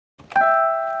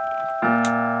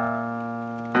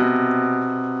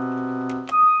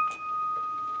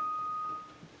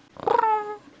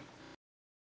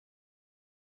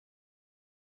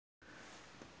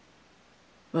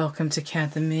Welcome to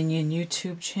CATtheMinion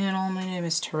YouTube channel. My name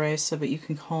is Theresa, but you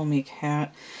can call me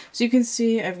Cat. So you can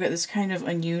see I've got this kind of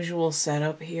unusual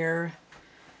setup here.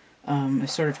 I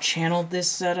sort of channeled this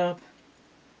setup.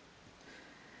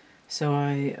 So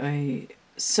I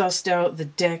sussed out the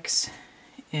decks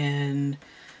and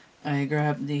I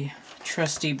grabbed the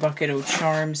trusty bucket of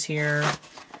charms here.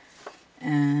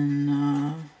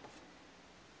 And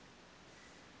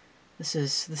this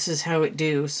is how it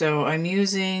do. So I'm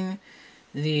using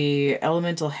the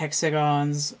elemental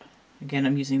hexagons. Again,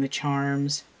 I'm using the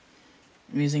charms.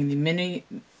 I'm using the mini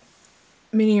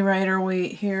rider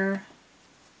weight here.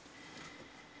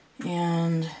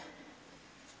 And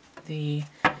the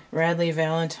Radley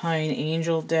Valentine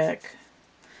Angel deck.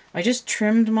 I just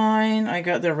trimmed mine. I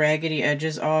got the raggedy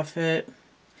edges off it.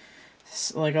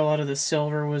 Like a lot of the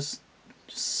silver was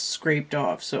just scraped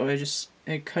off, so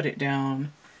I cut it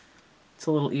down. It's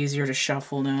a little easier to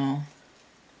shuffle now.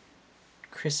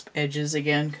 Crisp edges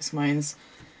again, because mine's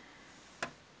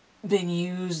been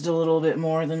used a little bit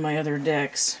more than my other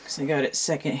decks, because I got it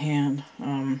secondhand.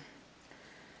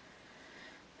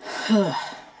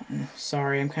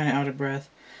 Sorry, I'm kind of out of breath.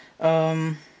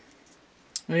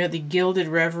 We got the Gilded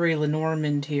Reverie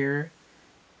Lenormand here.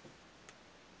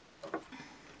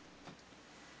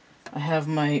 I have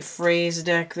my phrase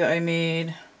deck that I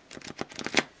made.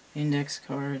 Index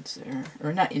cards there.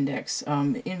 Or not index,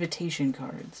 invitation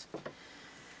cards.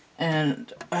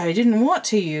 And I didn't want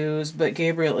to use, but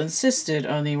Gabriel insisted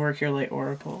on the Work Your Light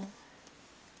Oracle.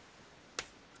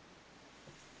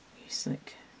 He's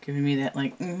like giving me that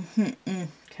like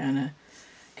kind of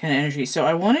energy. So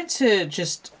I wanted to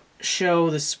just show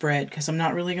the spread because I'm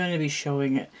not really going to be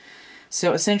showing it.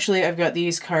 So essentially I've got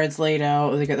these cards laid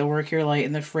out. They got the Work Your Light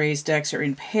and the phrase decks are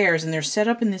in pairs, and they're set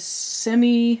up in this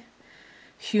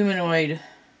semi-humanoid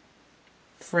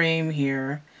frame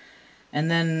here. And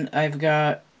then I've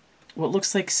got what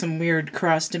looks like some weird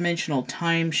cross-dimensional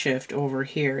time shift over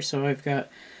here. So I've got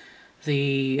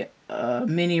the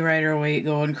mini rider weight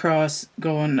going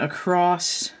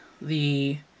across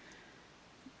the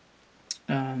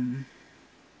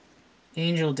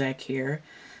angel deck here.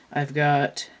 I've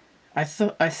got I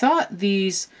thought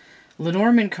these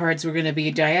Lenormand cards were going to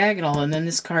be diagonal, and then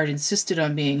this card insisted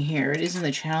on being here. It is in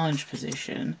the challenge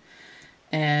position,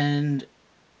 and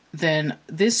then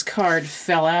this card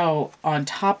fell out on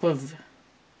top of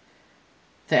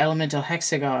the elemental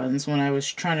hexagons when I was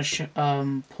trying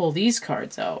to pull these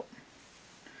cards out.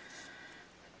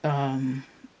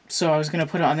 So I was going to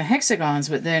put it on the hexagons,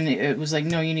 but then it was like,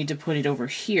 no, you need to put it over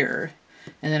here.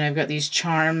 And then I've got these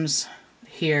charms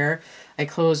here. I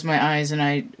closed my eyes and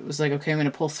I was like, okay, I'm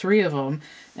going to pull 3 of them.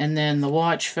 And then the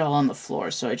watch fell on the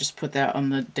floor, so I just put that on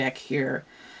the deck here.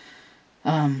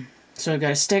 So I've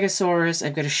got a Stegosaurus,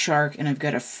 I've got a shark, and I've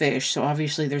got a fish. So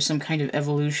obviously there's some kind of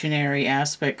evolutionary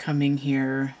aspect coming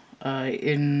here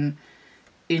in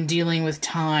dealing with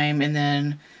time. And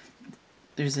then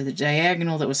there's the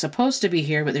diagonal that was supposed to be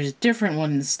here, but there's a different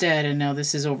one instead. And now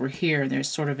this is over here. And there's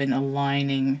sort of an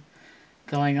aligning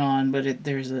going on, but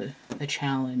there's a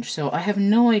challenge. So I have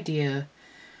no idea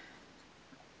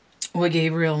what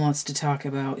Gabriel wants to talk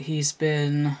about. He's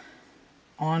been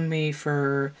on me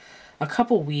for a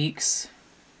couple weeks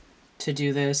to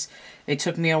do this. It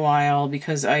took me a while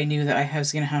because I knew that I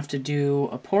was going to have to do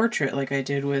a portrait like I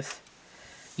did with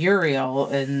Uriel,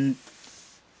 and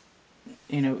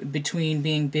you know, between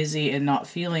being busy and not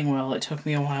feeling well, it took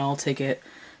me a while to get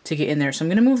in there. So I'm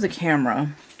going to move the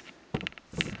camera.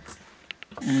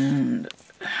 And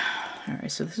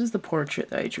alright, so this is the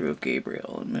portrait that I drew of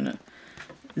Gabriel. I'm going to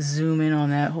zoom in on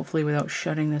that, hopefully without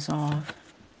shutting this off.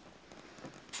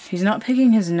 He's not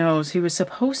picking his nose. He was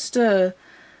supposed to,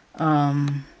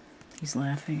 he's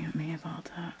laughing at me about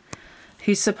that.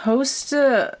 He's supposed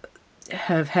to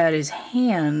have had his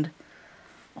hand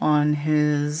on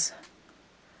his,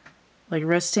 like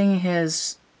resting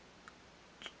his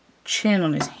chin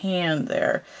on his hand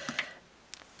there.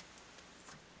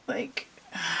 Like,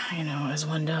 you know, as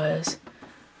one does.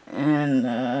 And,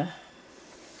 I'm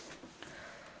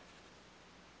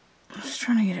just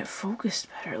trying to get it focused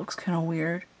better. It looks kind of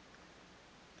weird.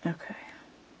 Okay.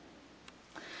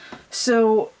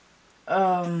 So,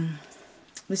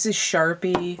 this is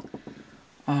Sharpie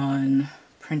on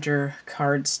printer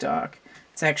cardstock.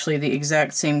 It's actually the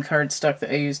exact same cardstock that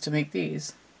I used to make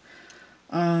these.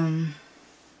 And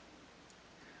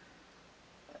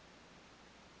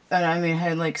I mean, I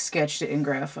had like sketched it in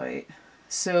graphite.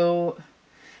 So,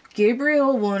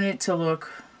 Gabriel wanted to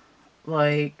look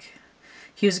like,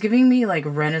 he was giving me like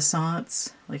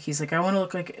Renaissance. Like he's like, I want to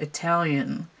look like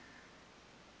Italian.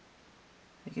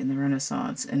 Like in the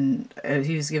Renaissance. And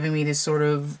he was giving me this sort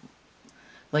of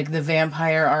like the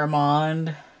Vampire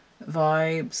Armand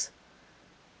vibes,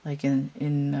 like in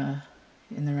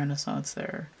the Renaissance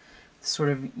there. Sort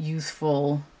of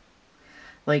youthful,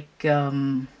 like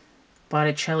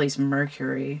Botticelli's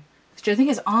Mercury, which I think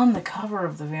is on the cover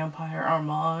of the Vampire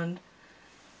Armand,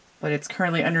 but it's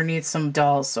currently underneath some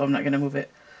dolls, so I'm not going to move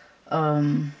it.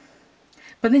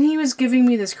 But then he was giving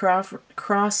me this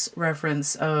cross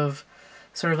reference of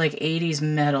sort of like 80s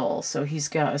metal, so he's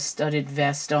got a studded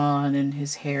vest on and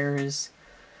his hair is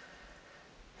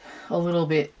a little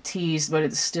bit teased, but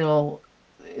it's still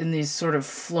in these sort of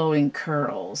flowing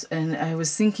curls. And I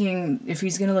was thinking, if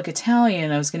he's gonna look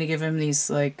Italian, I was gonna give him these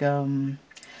like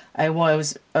I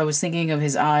was thinking of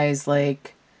his eyes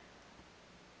like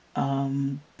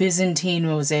Byzantine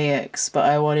mosaics, but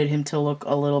I wanted him to look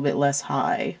a little bit less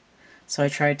high, so I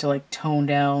tried to like tone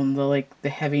down the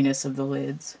heaviness of the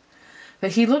lids.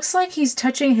 But he looks like he's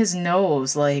touching his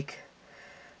nose like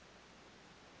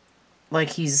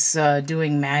he's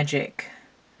doing magic,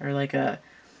 or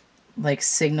like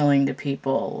signaling to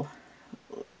people,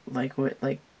 like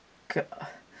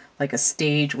a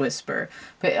stage whisper.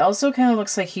 But it also kind of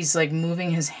looks like he's like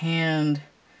moving his hand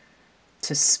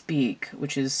to speak,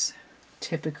 which is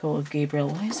typical of Gabriel.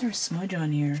 Why is there a smudge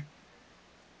on here?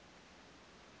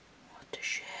 What the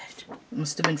shit? It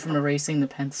must have been from erasing the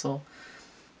pencil.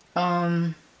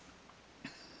 Is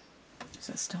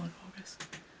that still in focus?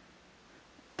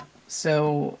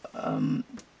 So,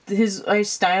 I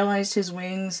stylized his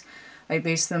wings. I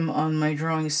based them on my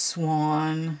drawing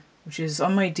Swan, which is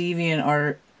on my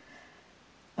DeviantArt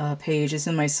page. It's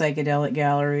in my psychedelic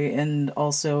gallery, and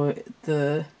also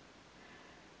the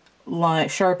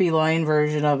Sharpie line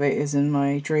version of it is in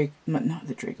my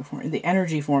the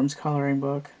Energy Forms coloring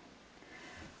book.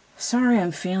 Sorry,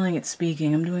 I'm failing at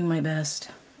speaking. I'm doing my best.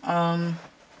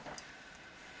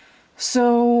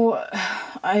 So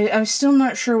I'm still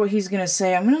not sure what he's gonna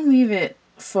say. I'm gonna leave it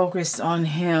focused on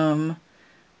him.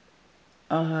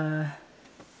 I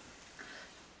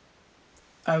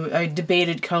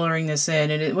debated coloring this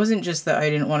in, and it wasn't just that I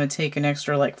didn't want to take an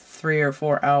extra like 3 or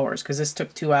 4 hours, because this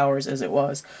took 2 hours as it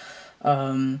was.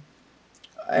 I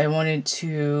wanted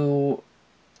to,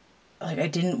 like, I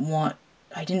didn't want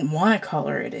to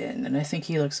color it in, and I think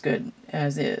he looks good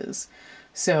as is.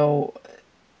 So,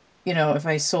 you know, if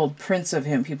I sold prints of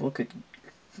him, people could,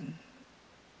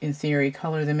 in theory,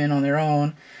 color them in on their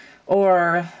own.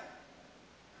 Or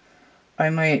I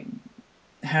might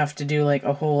have to do like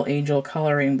a whole angel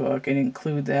coloring book and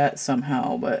include that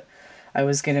somehow, but I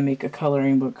was going to make a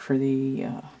coloring book for the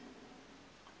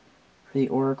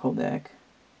Oracle deck,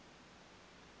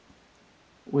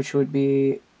 which would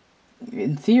be,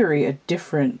 in theory, a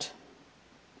different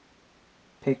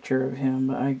picture of him,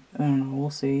 but I don't know, we'll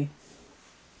see.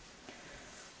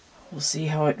 We'll see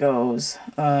how it goes,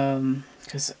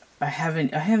 because I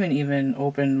haven't even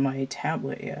opened my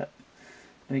tablet yet.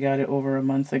 I got it over a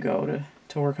month ago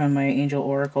to work on my Angel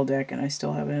Oracle deck, and I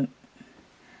still haven't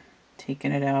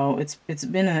taken it out. It's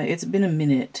been a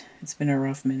minute. It's been a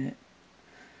rough minute.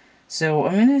 So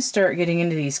I'm gonna start getting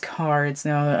into these cards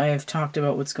now that I have talked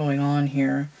about what's going on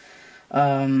here.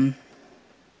 You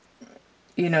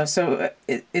know, so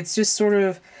it's just sort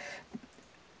of,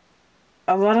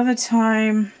 a lot of the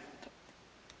time,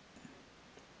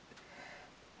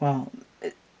 well,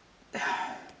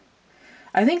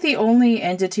 I think the only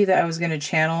entity that I was going to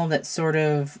channel that sort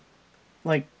of,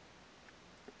 like,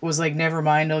 was like, never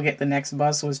mind, I'll get the next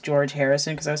bus, was George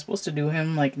Harrison, because I was supposed to do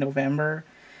him, like, November,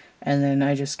 and then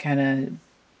I just kind of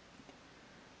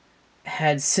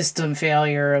had system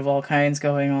failure of all kinds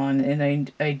going on,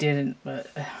 and I didn't,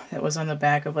 but that was on the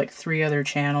back of, like, 3 other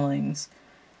channelings.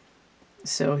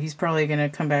 So he's probably going to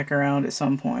come back around at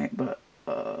some point, but,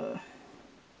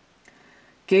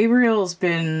 Gabriel's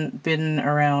been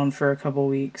around for a couple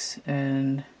weeks,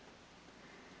 and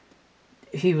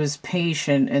he was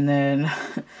patient, and then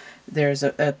there's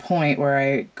a point where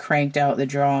I cranked out the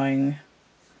drawing,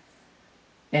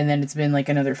 and then it's been like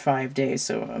another 5 days,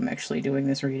 so I'm actually doing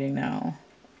this reading now,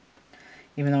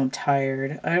 even though I'm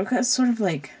tired. I got sort of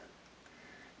like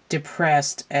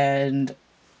depressed, and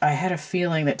I had a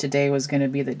feeling that today was going to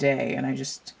be the day, and I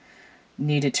just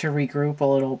needed to regroup a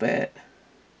little bit.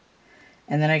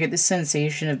 And then I get this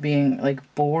sensation of being,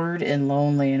 like, bored and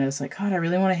lonely, and I was like, God, I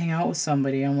really want to hang out with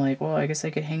somebody. I'm like, well, I guess I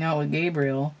could hang out with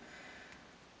Gabriel,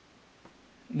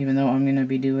 even though I'm going to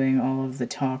be doing all of the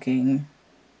talking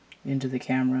into the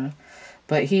camera.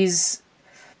 But it's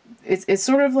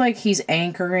sort of like he's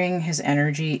anchoring his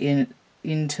energy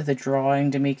into the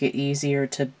drawing to make it easier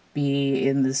to be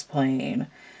in this plane.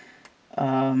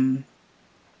 It's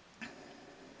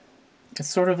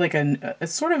sort of like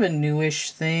it's sort of a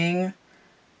newish thing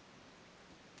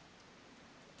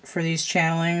for these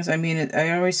channelings. I mean,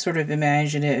 I always sort of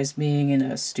imagine it as being in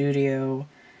a studio,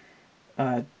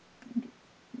 you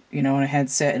know, on a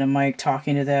headset and a mic,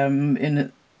 talking to them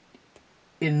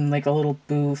in like a little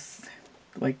booth,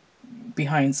 like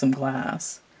behind some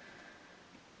glass.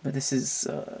 But this is,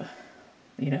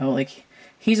 you know, like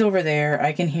he's over there.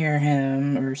 I can hear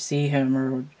him or see him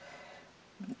or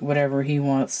whatever he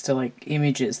wants to, like,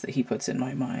 images that he puts in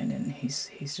my mind, and he's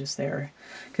just there.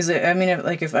 Because I mean,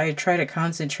 if I try to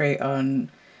concentrate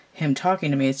on him talking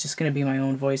to me, it's just going to be my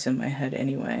own voice in my head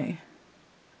anyway.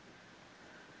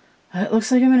 It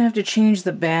looks like I'm going to have to change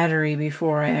the battery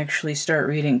before I actually start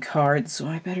reading cards, so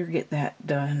I better get that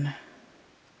done.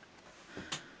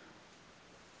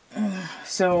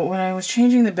 So when I was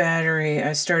changing the battery,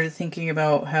 I started thinking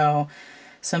about how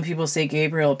some people say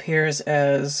Gabriel appears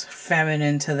as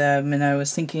feminine to them, and I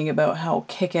was thinking about how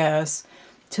kick-ass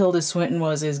Tilda Swinton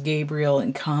was as Gabriel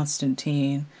in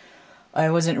Constantine.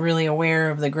 I wasn't really aware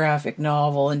of the graphic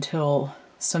novel until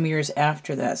some years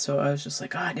after that, so I was just like,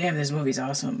 God damn, this movie's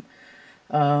awesome.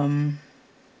 So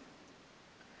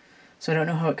I don't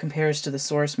know how it compares to the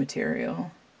source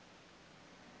material.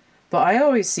 But I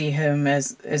always see him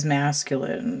as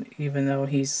masculine, even though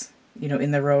he's, you know,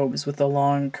 in the robes with the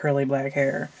long curly black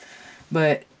hair.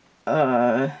 But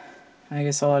I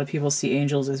guess a lot of people see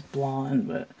angels as blonde,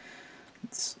 but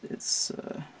it's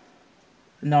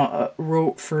not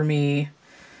wrote for me.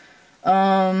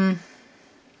 Oh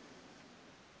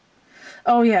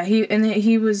yeah,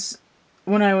 he was,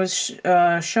 when I was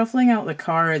shuffling out the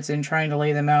cards and trying to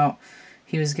lay them out,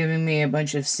 he was giving me a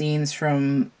bunch of scenes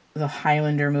from the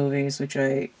Highlander movies, which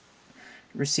I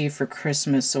received for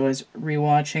Christmas, so I was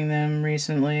rewatching them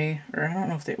recently. Or I don't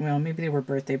know if they, well, maybe they were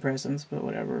birthday presents, but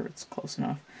whatever, it's close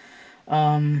enough.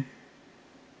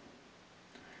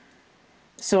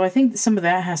 So I think some of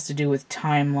that has to do with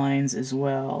timelines as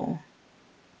well.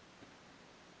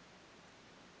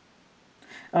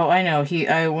 Oh, I know.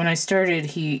 When I started,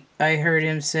 I heard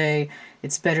him say,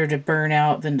 "It's better to burn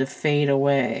out than to fade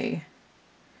away."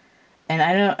 And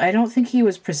I don't think he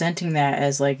was presenting that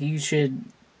as like, you should,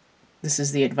 this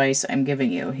is the advice I'm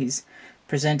giving you. He's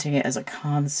presenting it as a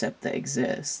concept that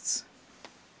exists.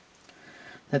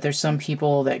 That there's some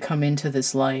people that come into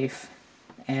this life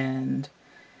and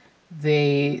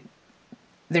they're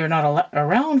not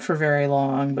around for very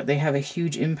long, but they have a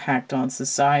huge impact on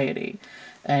society.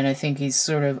 And I think he's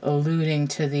sort of alluding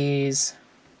to these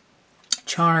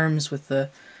charms with the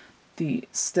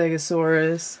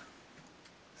Stegosaurus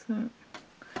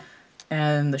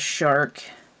and the shark.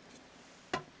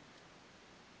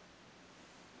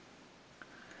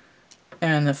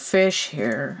 And the fish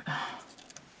here.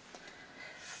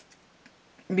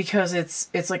 Because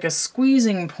it's like a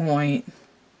squeezing point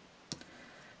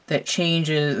that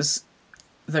changes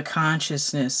the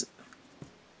consciousness.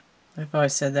 I've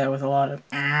always said that with a lot of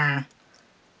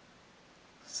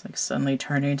It's like suddenly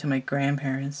turning into my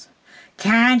grandparents.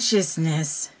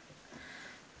 Consciousness.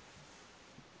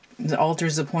 It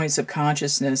alters the points of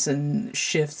consciousness and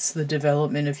shifts the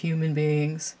development of human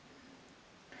beings.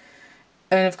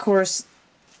 And of course,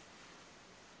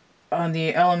 on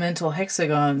the elemental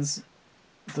hexagons,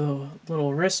 the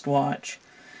little wristwatch,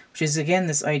 which is again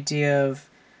this idea of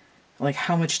like,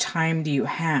 how much time do you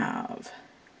have?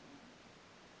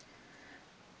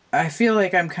 I feel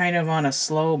like I'm kind of on a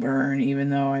slow burn, even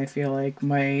though I feel like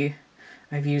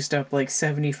I've used up like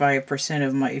 75%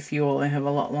 of my fuel and have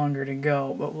a lot longer to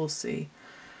go, but we'll see.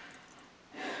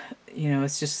 You know,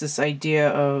 it's just this idea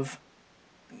of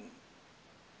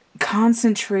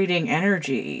concentrating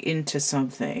energy into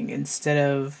something instead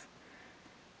of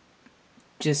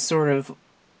just sort of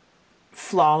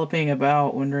flopping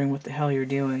about wondering what the hell you're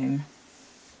doing.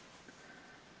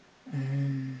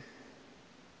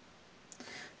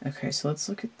 Okay, so let's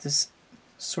look at this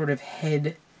sort of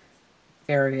head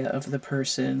area of the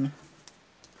person.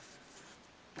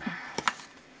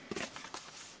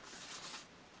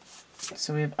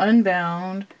 So we have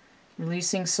unbound,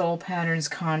 releasing soul patterns,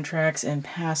 contracts, and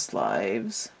past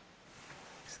lives.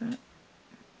 Is that,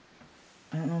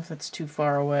 I don't know if that's too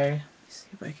far away. Let's see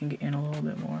if I can get in a little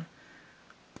bit more.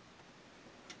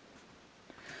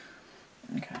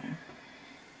 Okay.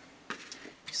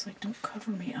 He's like, don't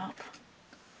cover me up.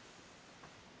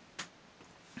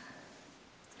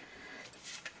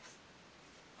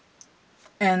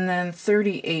 And then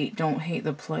 38, don't hate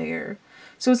the player.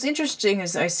 So what's interesting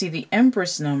is I see the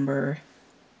Empress number.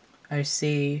 I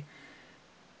see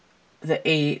the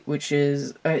 8, which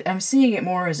is, I'm seeing it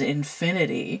more as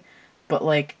infinity, but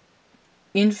like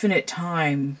infinite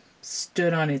time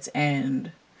stood on its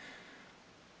end.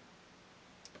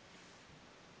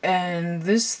 And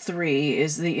this 3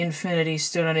 is the infinity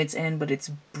stood on its end, but it's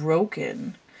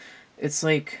broken. It's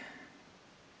like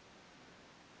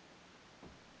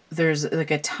there's like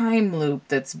a time loop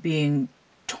that's being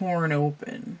torn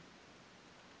open.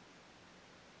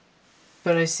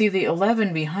 But I see the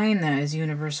 11 behind that is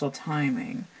universal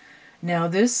timing. Now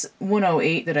this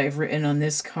 108 that I've written on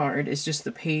this card is just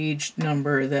the page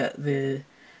number that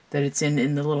it's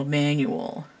in the little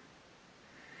manual.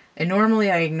 And normally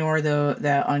I ignore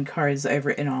that on cards I've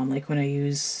written on, like when I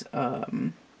use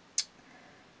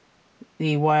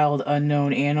the Wild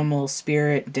Unknown Animal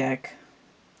Spirit deck.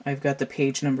 I've got the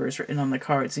page numbers written on the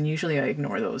cards, and usually I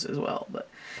ignore those as well. But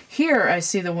here I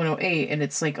see the 108, and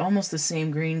it's like almost the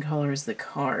same green color as the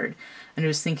card. And I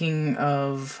was thinking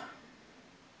of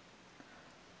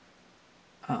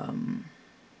the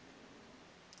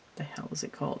hell is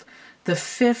it called? The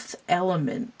 5th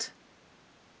element.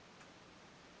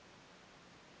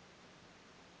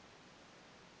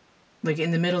 Like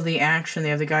in the middle of the action, they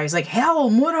have the guy who's like,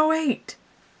 Helm 108!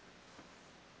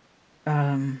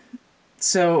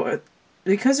 So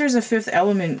because there's a 5th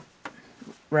element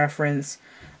reference,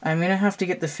 I'm going to have to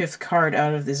get the 5th card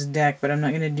out of this deck, but I'm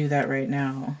not going to do that right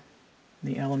now.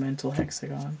 The elemental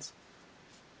hexagons.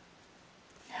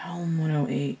 Helm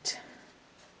 108.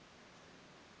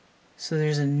 So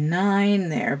there's a 9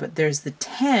 there, but there's the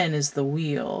 10 is the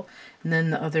wheel, and then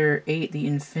the other 8, the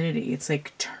infinity. It's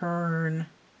like turn...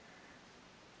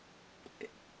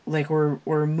 Like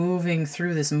we're moving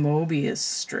through this Mobius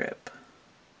strip.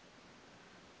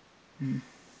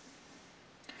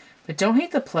 But don't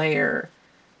hate the player.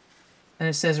 And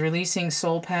it says releasing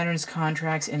soul patterns,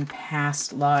 contracts, and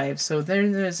past lives. So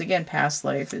there's again, past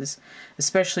life is,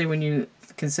 especially when you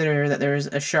consider that there's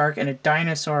a shark and a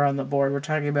dinosaur on the board. We're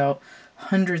talking about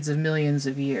hundreds of millions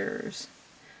of years.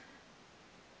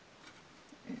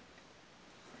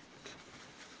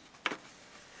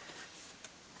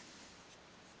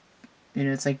 You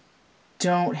know, it's like,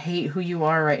 don't hate who you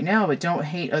are right now, but don't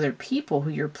hate other people who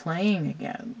you're playing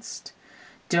against.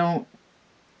 Don't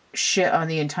shit on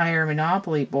the entire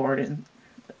Monopoly board and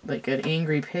like an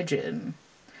angry pigeon.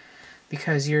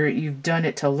 Because you've done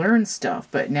it to learn stuff,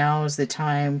 but now is the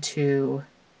time to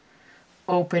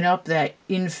open up that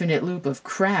infinite loop of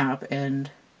crap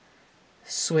and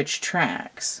switch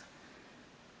tracks.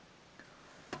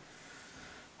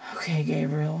 Okay,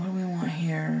 Gabriel, what do we want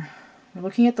here? We're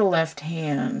looking at the left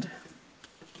hand.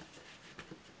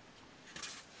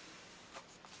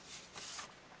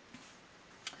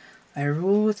 I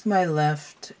rule with my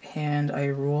left hand, I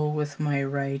rule with my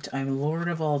right. I'm Lord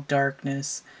of all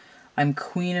darkness. I'm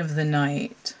Queen of the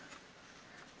Night.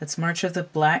 That's March of the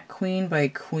Black Queen by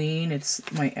Queen. It's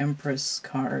my Empress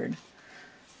card.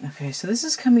 Okay, so this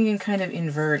is coming in kind of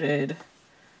inverted.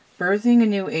 Birthing a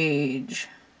new age.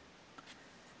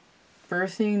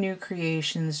 Birthing new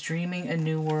creations, dreaming a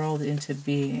new world into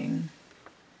being.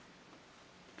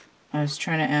 I was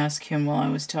trying to ask him while I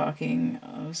was talking.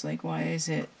 I was like, why is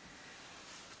it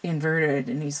inverted?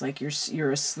 And he's like,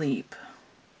 you're asleep.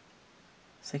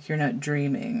 It's like, you're not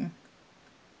dreaming.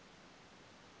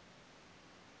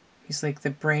 He's like, the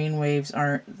brain waves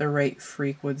aren't the right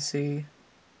frequency.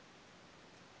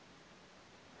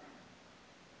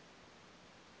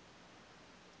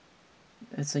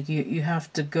 It's like you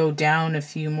have to go down a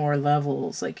few more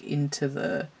levels, like into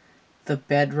the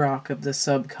bedrock of the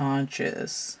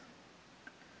subconscious.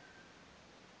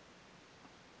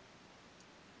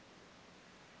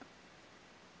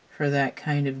 For that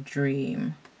kind of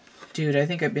dream. Dude, I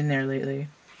think I've been there lately.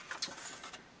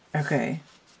 Okay.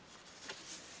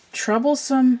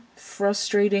 Troublesome,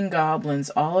 frustrating goblins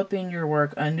all up in your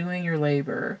work, undoing your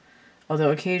labor.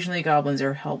 Although occasionally goblins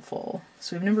are helpful.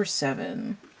 So we have number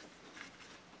 7.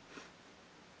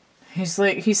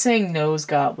 He's saying nose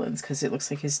goblins because it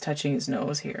looks like he's touching his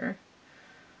nose here.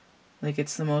 Like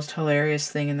it's the most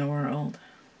hilarious thing in the world.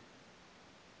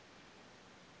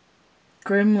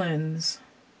 Gremlins.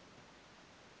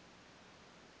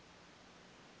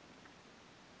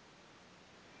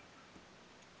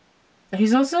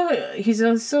 He's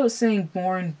also saying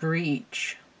born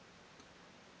breach.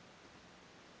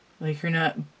 Like you're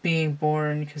not being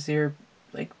born because you're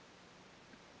like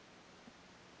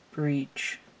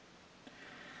breach.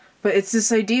 But it's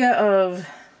this idea of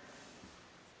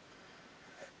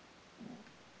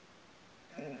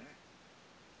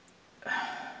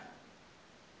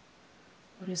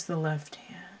what is the left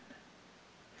hand?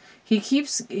 He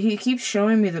keeps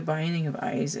showing me the Binding of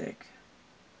Isaac.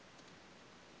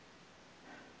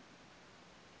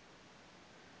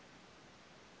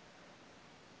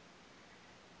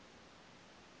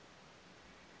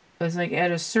 It's like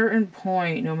at a certain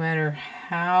point, no matter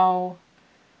how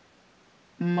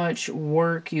much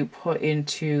work you put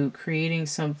into creating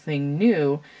something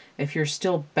new, if you're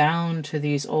still bound to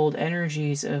these old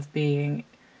energies of being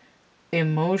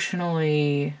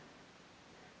emotionally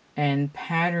and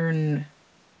pattern-wise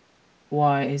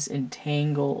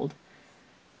entangled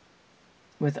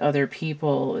with other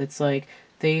people, it's like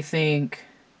they think,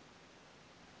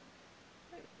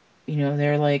 you know,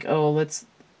 they're like, oh, let's,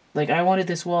 like, I wanted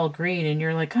this wall green, and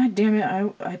you're like, God damn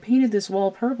it, I painted this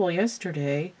wall purple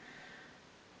yesterday.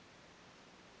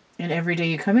 And every day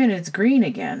you come in, it's green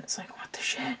again. It's like, what the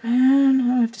shit, man?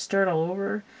 I have to start all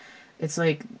over. It's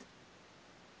like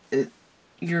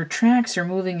your tracks are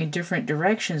moving in different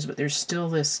directions, but there's still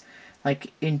this,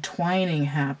 like, entwining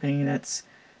happening that's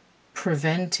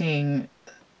preventing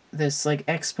this, like,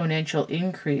 exponential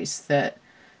increase that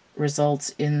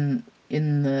results in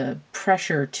the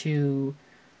pressure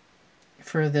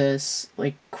for this,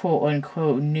 like,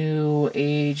 quote-unquote new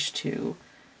age to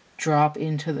drop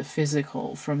into the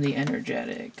physical from the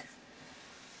energetic.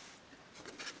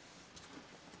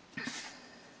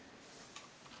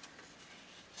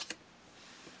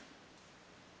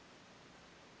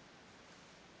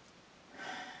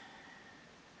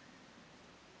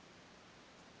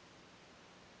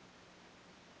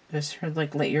 I just heard,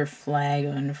 like, let your flag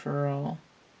unfurl.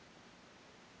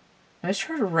 I just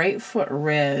heard right foot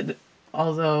red,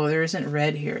 although there isn't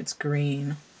red here, it's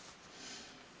green.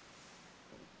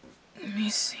 Let me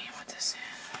see what this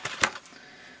is.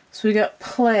 So we got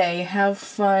play, have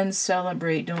fun,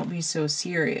 celebrate, don't be so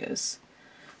serious.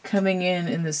 Coming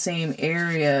in the same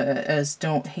area as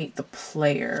don't hate the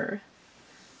player.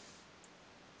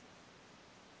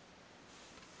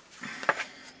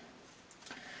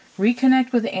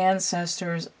 Reconnect with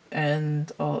ancestors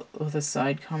and with a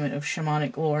side comment of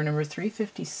shamanic lore, number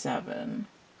 357.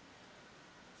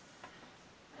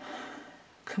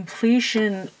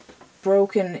 Completion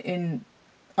broken in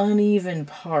uneven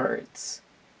parts,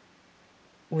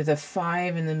 with a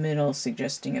 5 in the middle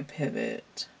suggesting a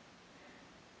pivot.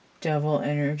 Devil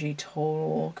energy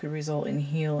total could result in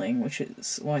healing, which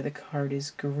is why the card is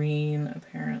green,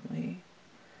 apparently.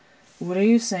 What are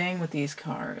you saying with these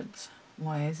cards?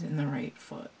 Why is it in the right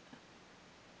foot?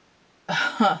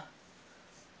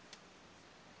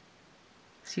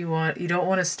 So you don't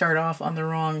want to start off on the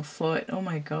wrong foot. Oh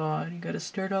my god, you got to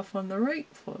start off on the right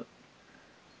foot.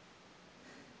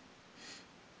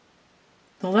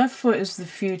 The left foot is the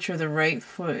future, the right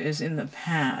foot is in the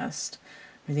past,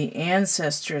 where the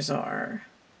ancestors are.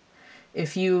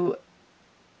 If you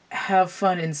have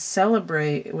fun and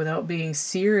celebrate without being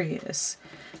serious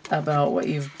about what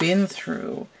you've been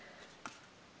through,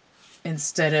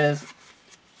 instead of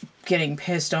getting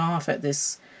pissed off at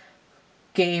this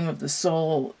game of the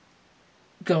soul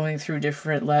going through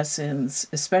different lessons,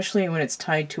 especially when it's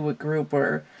tied to a group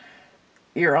where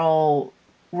you're all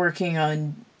working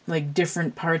on, like,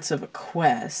 different parts of a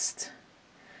quest,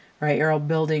 right? You're all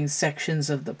building sections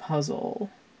of the puzzle.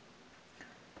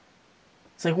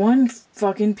 It's like one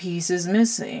fucking piece is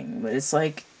missing, but it's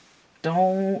like,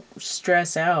 don't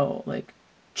stress out, like,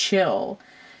 chill.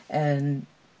 And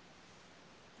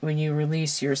when you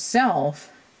release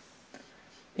yourself,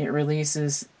 it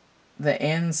releases the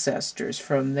ancestors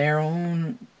from their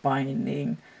own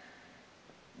binding,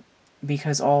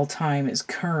 because all time is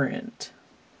current.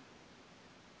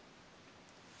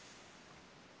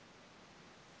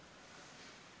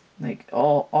 Like,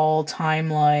 all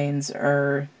timelines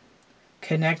are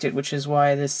connected, which is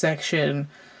why this section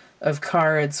of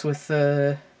cards with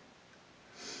the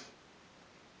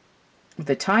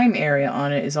time area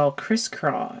on it is all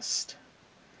crisscrossed.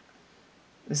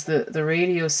 Is the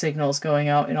radio signals going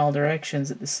out in all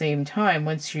directions at the same time.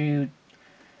 Once you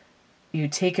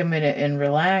take a minute and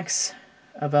relax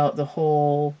about the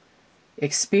whole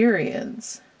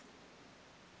experience,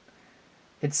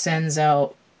 it sends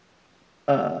out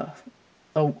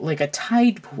like a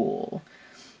tide pool.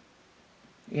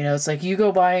 You know, it's like you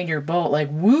go by in your boat, like,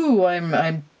 woo,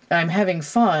 I'm having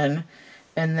fun,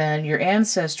 and then your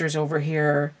ancestors over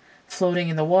here floating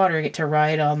in the water get to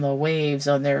ride on the waves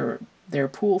on their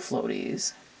pool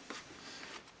floaties.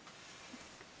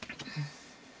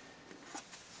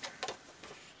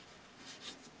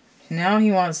 Now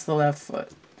he wants the left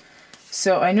foot.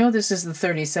 So I know this is the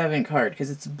 37 card because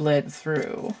it's bled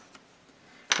through,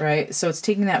 right? So it's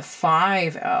taking that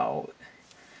 5 out.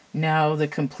 Now the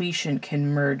completion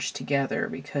can merge together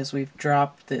because we've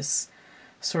dropped this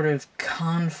sort of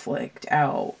conflict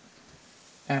out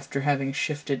after having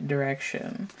shifted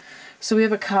direction. So we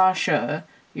have Akasha.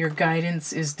 Your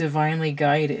guidance is divinely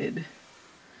guided.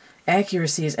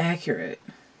 Accuracy is accurate.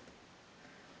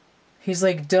 He's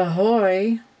like,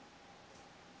 dahoy.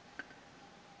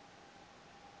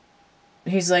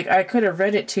 He's like, I could have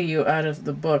read it to you out of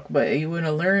the book, but you wouldn't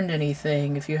have learned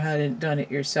anything if you hadn't done it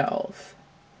yourself.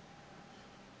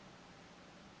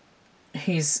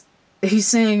 He's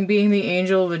saying being the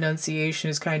angel of Annunciation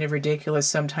is kind of ridiculous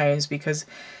sometimes because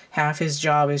half his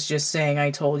job is just saying,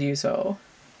 I told you so.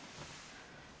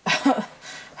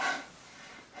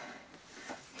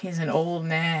 He's an old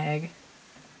nag.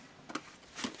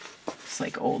 It's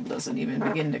like old doesn't even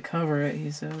begin to cover it,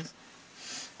 he says.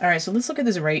 Alright, so let's look at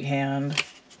this right hand.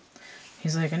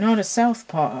 He's like, I'm not a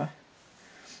southpaw.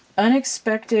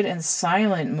 Unexpected and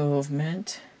silent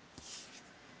movement.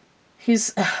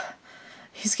 He's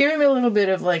giving me a little bit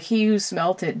of like, he who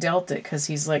smelt it dealt it, because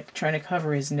he's like trying to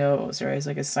cover his nose, right? He's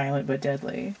like a silent but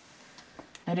deadly.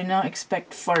 I did not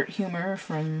expect fart humor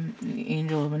from the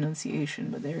Angel of Annunciation,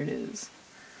 but there it is.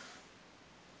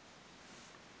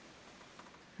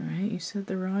 Alright, you said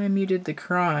the rhyme, you did the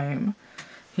crime.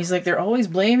 He's like, they're always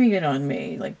blaming it on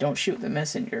me. Like, don't shoot the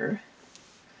messenger.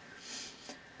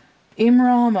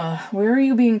 Imrama, where are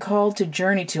you being called to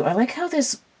journey to? I like how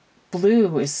this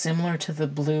blue is similar to the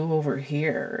blue over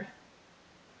here.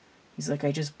 He's like,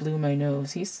 I just blew my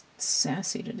nose. He's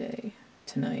sassy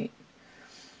tonight.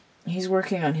 He's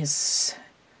working on his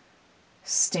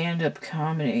stand-up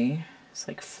comedy. It's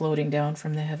like floating down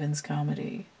from the heavens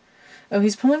comedy. Oh,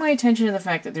 he's pulling my attention to the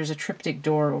fact that there's a triptych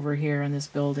door over here in this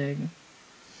building.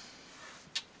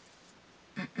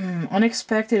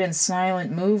 Unexpected and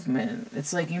silent movement.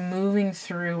 It's like you moving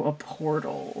through a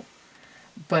portal.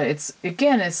 But it's,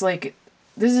 again, it's like,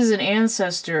 this is an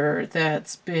ancestor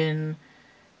that's been,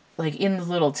 like, in the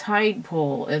little tide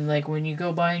pool. And, like, when you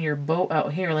go by in your boat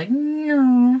out here, like,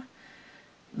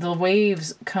 the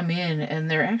waves come in and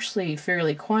they're actually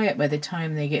fairly quiet by the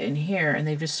time they get in here. And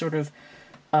they just sort of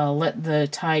let the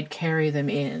tide carry them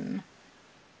in.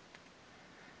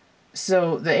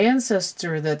 So the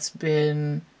ancestor that's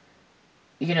been,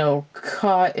 you know,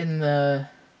 caught in the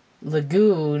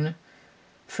lagoon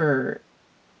for,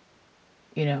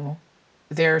 you know,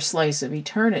 their slice of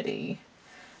eternity,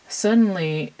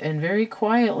 suddenly and very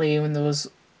quietly, when those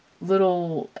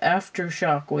little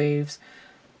aftershock waves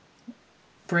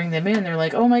bring them in, they're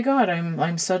like, oh my god,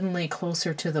 I'm suddenly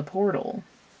closer to the portal.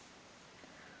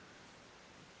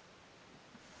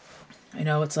 You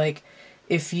know, it's like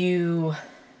if you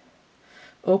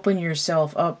open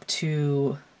yourself up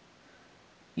to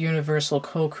universal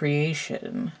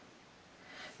co-creation,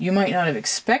 you might not have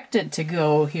expected to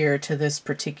go here to this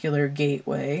particular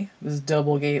gateway, this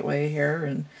double gateway here,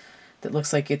 and that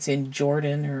looks like it's in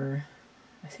Jordan, or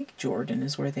I think Jordan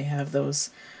is where they have those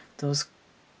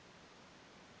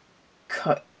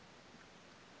cut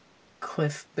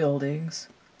cliff buildings.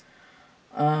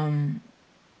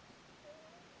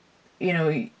 You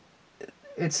know,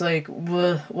 it's like,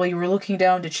 while you were looking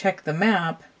down to check the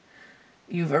map,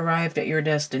 you've arrived at your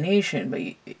destination, but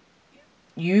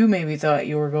you maybe thought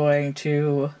you were going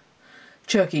to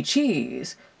Chuck E.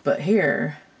 Cheese, but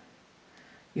here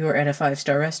you're at a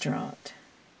 5-star restaurant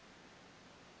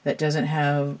that doesn't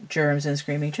have germs and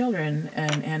screaming children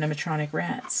and animatronic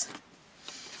rats.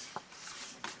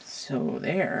 So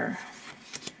there.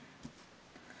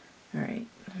 Alright,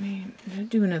 let me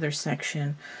do another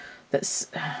section.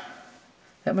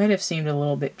 That might have seemed a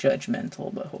little bit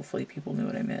judgmental, but hopefully people knew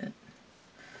what I meant.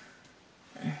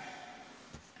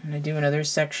 I'm going to do another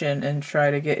section and try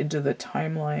to get into the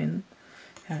timeline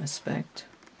aspect.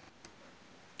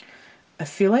 I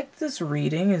feel like this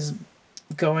reading is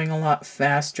going a lot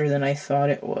faster than I thought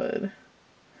it would.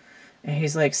 And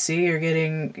he's like, see, you're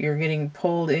getting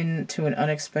pulled into an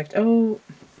unexpected... Oh,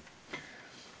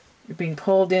 you're being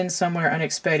pulled in somewhere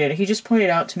unexpected. He just pointed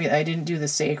out to me that I didn't do the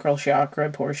sacral chakra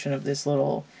portion of this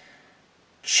little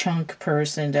chunk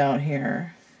person down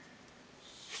here.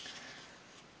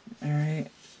 Alright.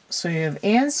 So you have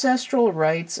ancestral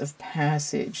rites of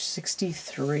passage,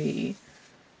 63.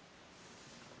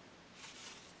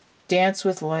 Dance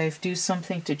with life. Do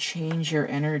something to change your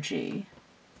energy.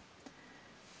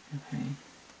 Okay.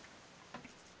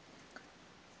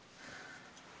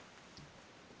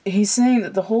 He's saying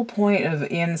that the whole point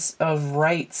of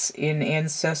rites in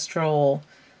ancestral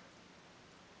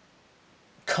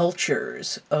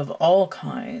cultures of all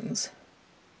kinds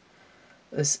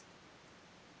is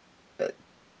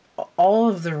all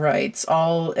of the rites,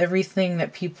 everything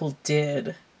that people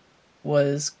did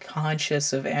was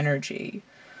conscious of energy.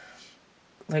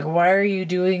 Like, why are you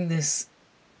doing this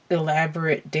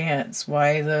elaborate dance?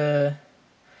 Why the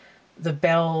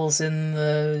bells and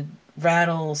the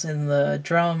rattles and the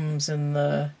drums and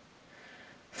the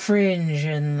fringe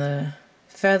and the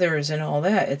feathers and all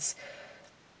that?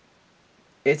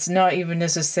 It's not even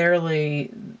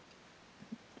necessarily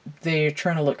they're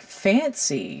trying to look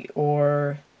fancy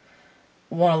or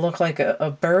want to look like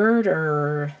a bird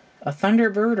or a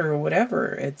thunderbird or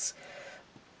whatever.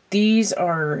 These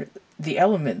are the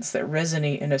elements that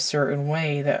resonate in a certain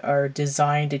way that are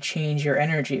designed to change your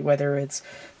energy, whether it's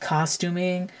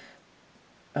costuming,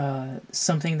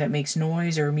 something that makes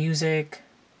noise or music,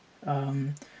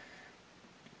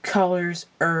 colors,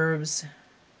 herbs,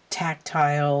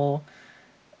 tactile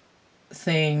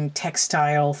thing,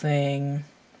 textile thing,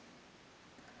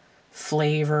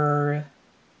 flavor,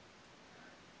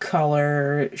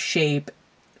 color, shape.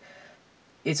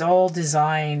 It's all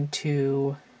designed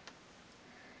to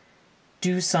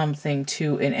do something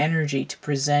to an energy, to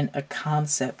present a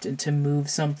concept and to move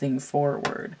something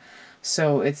forward.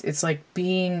 So it's like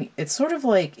being, it's sort of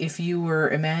like if you were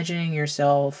imagining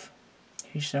yourself,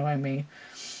 you show me,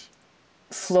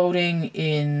 floating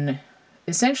in,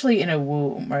 essentially in a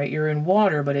womb, right? You're in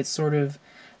water, but it's sort of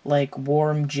like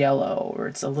warm jello, or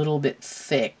it's a little bit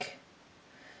thick.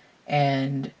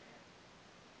 And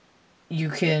you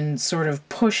can sort of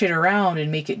push it around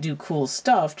and make it do cool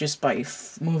stuff just by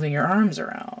moving your arms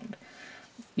around.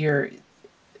 You're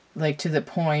like to the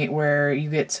point where you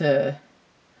get to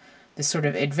this sort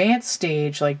of advanced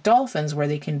stage like dolphins where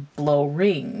they can blow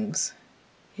rings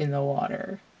in the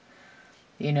water.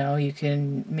 You know, you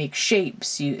can make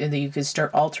shapes, and then you can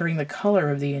start altering the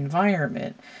color of the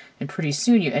environment. And pretty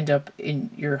soon you end up in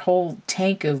your whole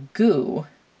tank of goo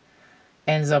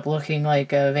ends up looking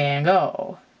like a Van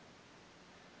Gogh.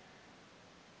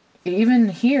 Even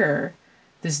here,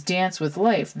 this dance with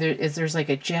life, there's like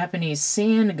a Japanese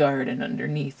sand garden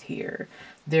underneath here.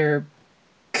 They're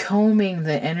combing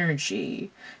the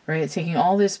energy, right? Taking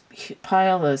all this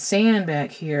pile of sand back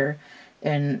here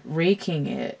and raking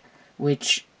it,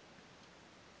 which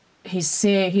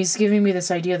he's giving me this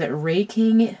idea that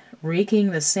raking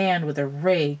the sand with a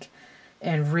rake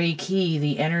and Reiki,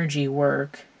 the energy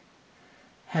work,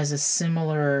 has a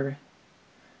similar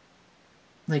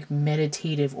like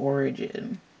meditative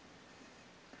origin.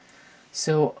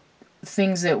 So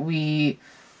things that we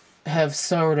have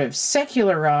sort of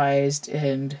secularized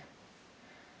and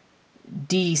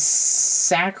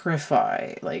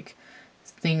de-sacrifice, like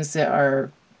things that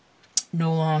are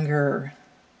no longer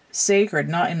sacred,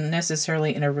 not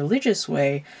necessarily in a religious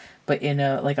way, but in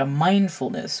a like a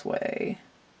mindfulness way,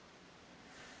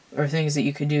 or things that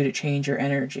you can do to change your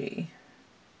energy.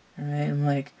 All right, and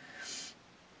like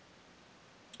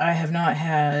I have not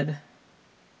had,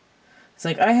 it's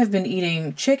like I have been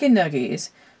eating chicken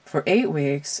nuggets for 8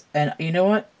 weeks, and you know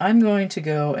what? I'm going to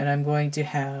go and I'm going to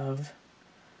have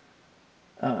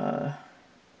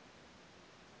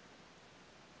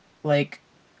like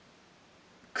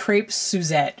crepe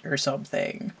Suzette or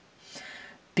something,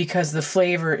 because the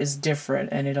flavor is different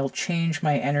and it'll change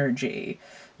my energy,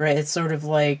 right? It's sort of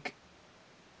like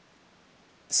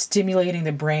stimulating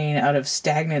the brain out of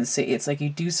stagnancy. It's like you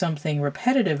do something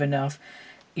repetitive enough,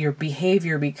 your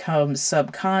behavior becomes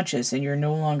subconscious and you're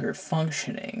no longer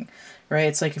functioning, right?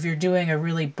 It's like if you're doing a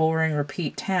really boring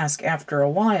repeat task, after a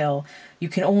while, you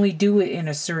can only do it in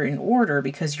a certain order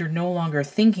because you're no longer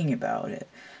thinking about it,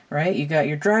 right? You got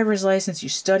your driver's license, you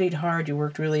studied hard, you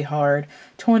worked really hard.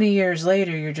 20 years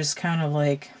later, you're just kind of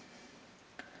like,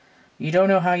 you don't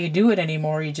know how you do it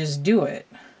anymore, you just do it.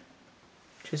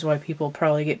 Which is why people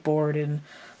probably get bored and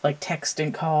like text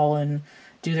and call and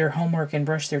do their homework and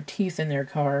brush their teeth in their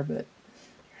car, but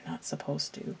you're not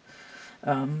supposed to.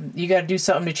 You got to do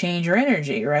something to change your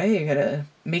energy, right? You got to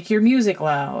make your music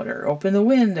loud, or open the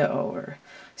window, or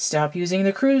stop using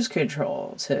the cruise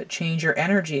control to change your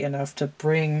energy enough to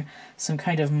bring some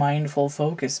kind of mindful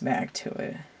focus back to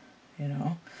it. You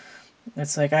know,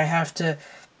 it's like I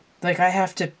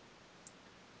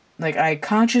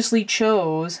consciously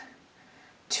chose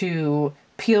to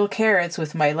peel carrots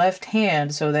with my left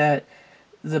hand so that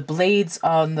the blades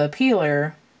on the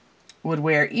peeler would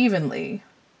wear evenly,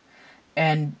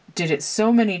 and did it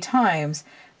so many times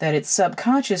that it's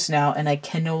subconscious now, and I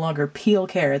can no longer peel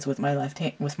carrots with my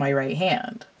right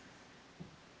hand.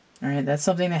 All right, that's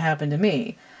something that happened to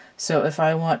me. So if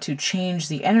I want to change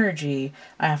the energy,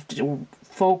 I have to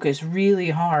focus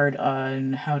really hard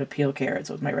on how to peel carrots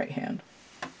with my right hand.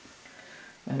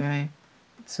 Okay,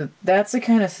 so that's the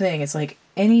kind of thing. It's like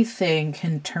anything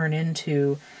can turn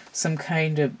into some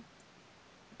kind of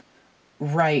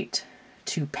right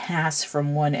to pass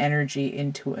from one energy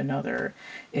into another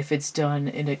if it's done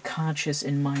in a conscious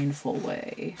and mindful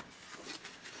way.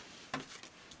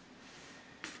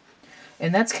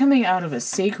 And that's coming out of a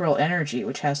sacral energy,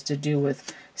 which has to do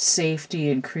with safety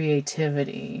and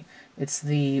creativity. It's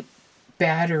the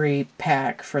battery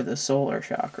pack for the solar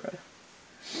chakra.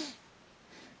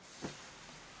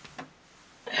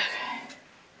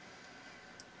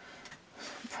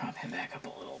 prop him back up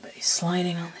a little bit. He's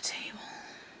sliding on the table.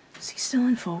 Is he still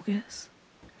in focus?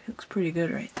 He looks pretty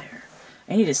good right there.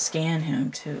 I need to scan him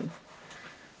too.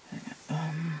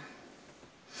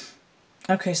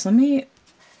 Okay, so let me...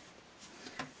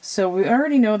 So we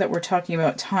already know that we're talking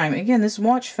about time. Again, this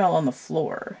watch fell on the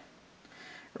floor,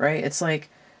 right? It's like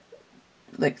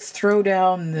throw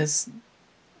down this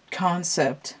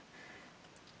concept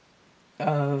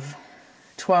of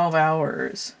 12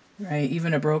 hours, right?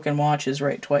 Even a broken watch is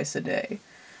right twice a day.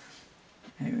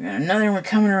 And we got another one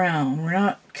coming around. We're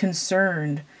not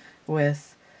concerned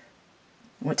with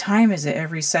what time is it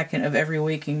every second of every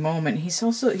waking moment. He's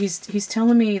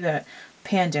telling me that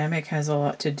pandemic has a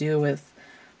lot to do with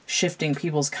shifting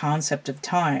people's concept of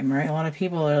time, right? A lot of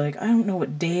people are like, I don't know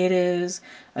what day it is.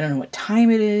 I don't know what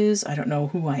time it is. I don't know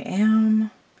who I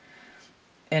am.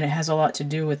 And it has a lot to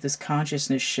do with this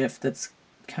consciousness shift that's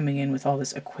coming in with all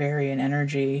this Aquarian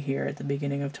energy here at the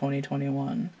beginning of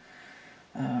 2021.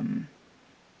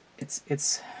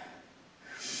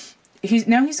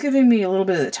 He's giving me a little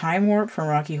bit of the time warp from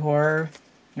Rocky Horror,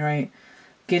 right?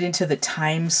 Get into the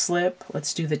time slip.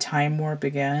 Let's do the time warp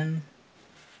again.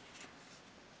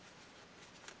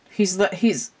 I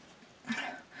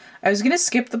was going to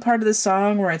skip the part of the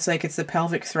song where it's like it's the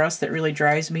pelvic thrust that really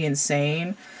drives me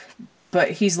insane.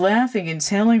 But he's laughing and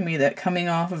telling me that coming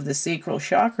off of the sacral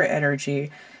chakra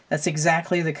energy, that's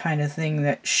exactly the kind of thing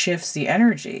that shifts the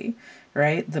energy,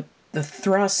 right? The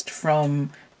thrust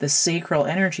from the sacral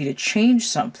energy to change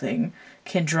something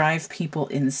can drive people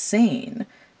insane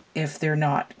if they're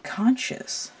not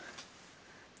conscious.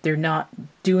 They're not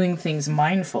doing things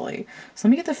mindfully. So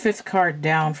let me get the 5th card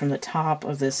down from the top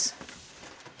of this,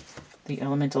 the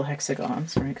elemental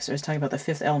hexagons, right? Because I was talking about the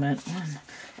 5th element. 1,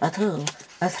 a 2,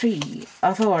 a 3,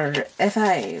 a 4, a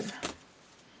 5.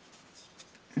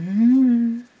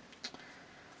 Going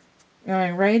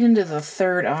right into the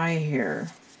 3rd eye here.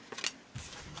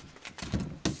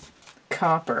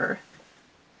 Copper.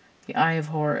 The Eye of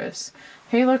Horus.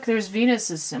 Hey, look, there's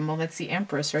Venus's symbol. That's the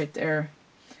Empress right there.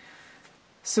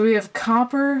 So we have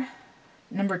copper,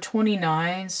 number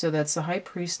 29. So that's the High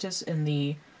Priestess and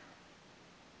the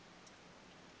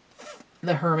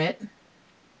Hermit.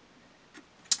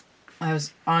 I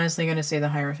was honestly going to say the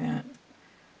Hierophant.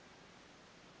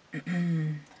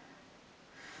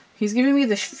 He's giving me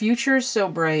the future so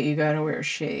bright you gotta wear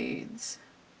shades.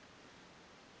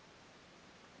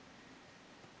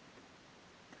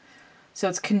 So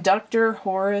it's Conductor,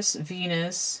 Horus,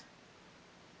 Venus.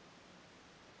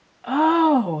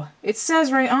 Oh, it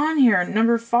says right on here,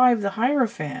 number 5, the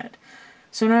Hierophant.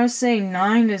 So when I was saying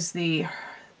 9 is the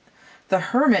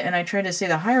Hermit, and I tried to say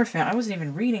the Hierophant, I wasn't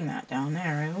even reading that down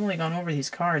there. I've only gone over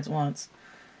these cards once.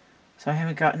 So I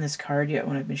haven't gotten this card yet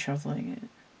when I've been shuffling it.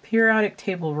 Periodic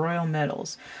table, royal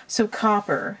metals. So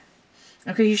copper.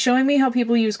 Okay, he's showing me how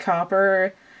people use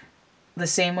copper the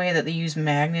same way that they use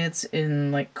magnets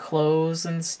in like clothes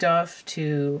and stuff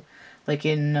to, like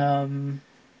in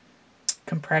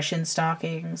compression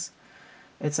stockings.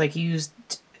 It's like used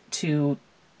to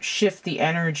shift the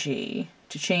energy,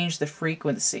 to change the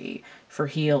frequency for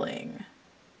healing.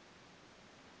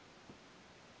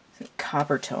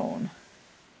 Copper tone.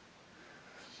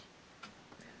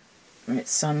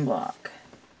 It's sunblock.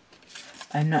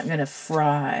 I'm not going to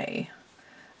fry.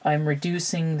 I'm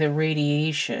reducing the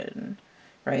radiation.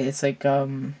 Right? It's like, but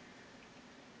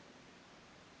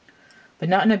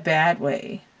not in a bad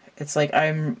way. It's like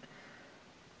I'm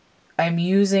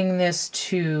using this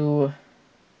to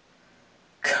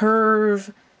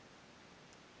curve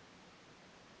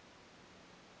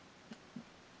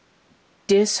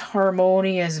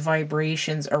disharmonious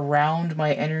vibrations around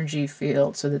my energy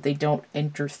field so that they don't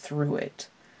enter through it.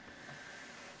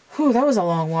 Whew, that was a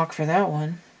long walk for that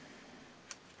one.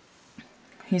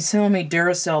 He's telling me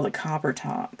Duracell, the copper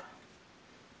top.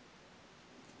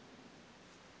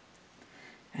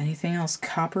 Anything else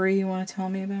coppery you want to tell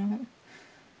me about?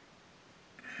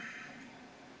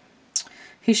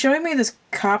 He's showing me this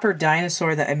copper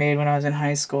dinosaur that I made when I was in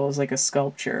high school as like a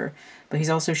sculpture. But he's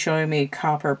also showing me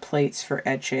copper plates for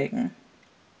etching.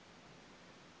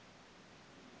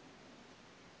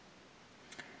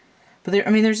 But there,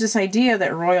 I mean, there's this idea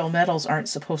that royal metals aren't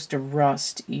supposed to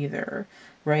rust either,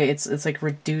 right? It's like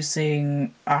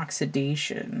reducing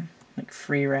oxidation, like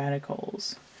free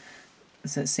radicals.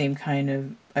 It's that same kind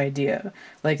of idea.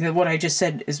 Like what I just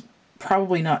said is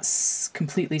probably not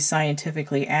completely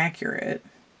scientifically accurate.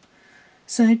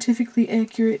 Scientifically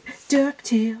accurate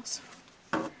DuckTales.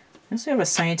 I also have a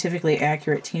scientifically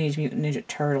accurate Teenage Mutant Ninja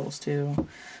Turtles, too.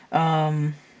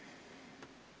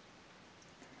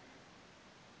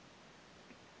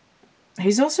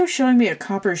 He's also showing me a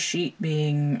copper sheet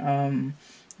being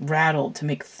rattled to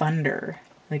make thunder,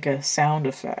 like a sound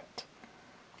effect.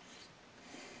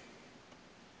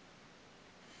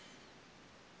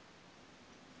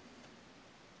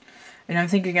 And I'm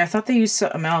thinking, I thought they used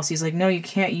something else. He's like, no, you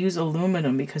can't use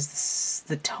aluminum because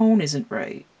the tone isn't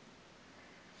right.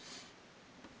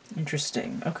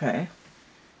 Interesting. Okay.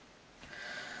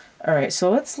 All right,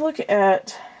 so let's look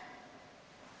at...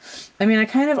 I mean, I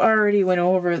kind of already went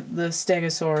over the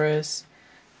Stegosaurus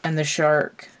and the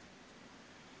shark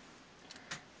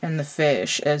and the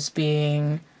fish as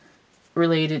being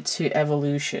related to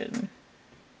evolution.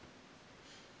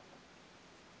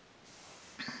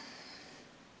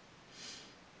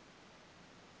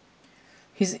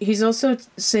 He's also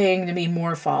saying to me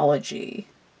morphology.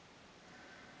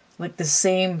 Like the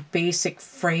same basic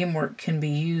framework can be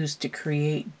used to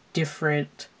create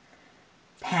different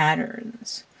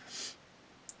patterns.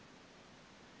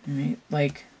 Right?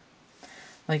 Like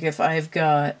if I've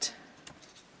got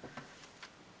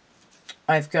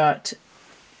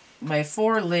my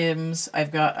 4 limbs,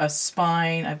 I've got a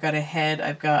spine, I've got a head,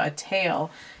 I've got a tail.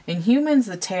 In humans,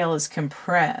 the tail is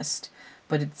compressed,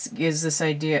 but it gives this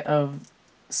idea of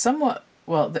somewhat,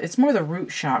 well, it's more the root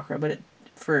chakra, but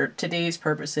for today's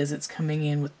purposes, it's coming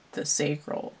in with the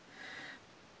sacral.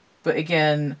 But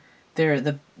again,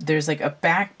 there's like a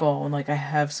backbone, like I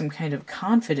have some kind of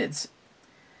confidence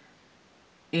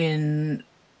in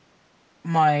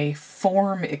my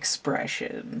form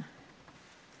expression.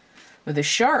 With a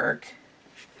shark,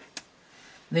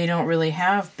 they don't really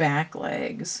have back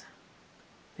legs.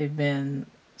 They've been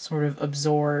sort of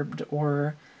absorbed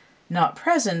or not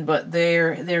present, but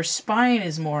their spine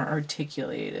is more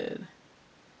articulated.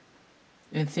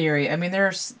 In theory. I mean,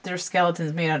 their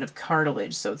skeleton's made out of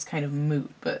cartilage, so it's kind of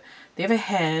moot, but they have a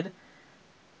head,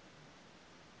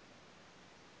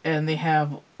 and they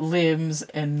have limbs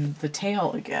and the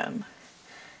tail again.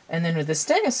 And then with the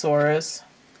Stegosaurus,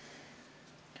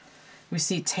 we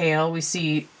see tail, we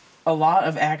see a lot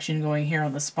of action going here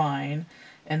on the spine,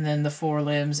 and then the 4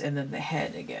 limbs, and then the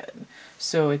head again.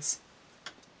 So it's,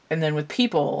 and then with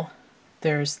people,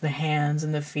 there's the hands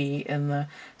and the feet and the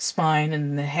spine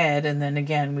and the head, and then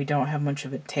again, we don't have much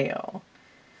of a tail.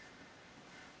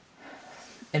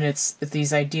 And it's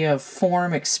these idea of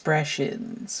form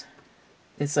expressions.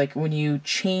 It's like when you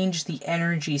change the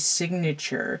energy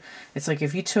signature, it's like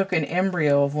if you took an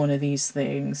embryo of one of these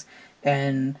things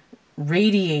and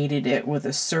radiated it with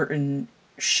a certain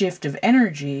shift of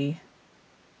energy,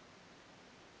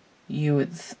 you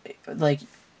would, like,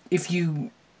 if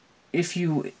you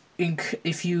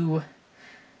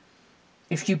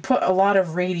put a lot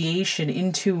of radiation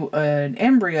into an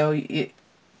embryo, it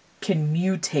can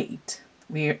mutate.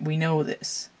 We know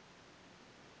this.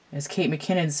 As Kate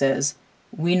McKinnon says,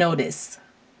 we know this.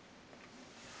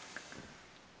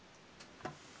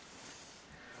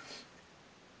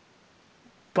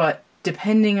 But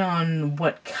depending on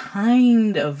what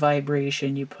kind of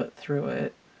vibration you put through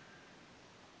it,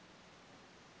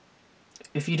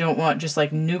 if you don't want just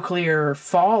like nuclear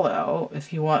fallout,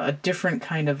 if you want a different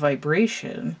kind of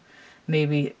vibration,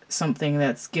 maybe something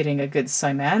that's getting a good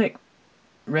cymatic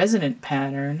resonant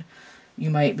pattern, you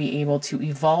might be able to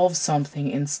evolve something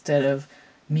instead of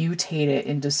mutate it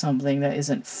into something that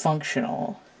isn't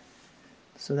functional.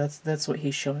 So that's what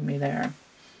he's showing me there.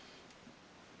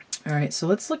 All right, so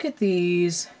let's look at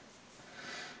these.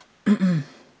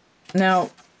 Now,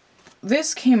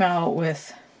 this came out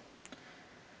with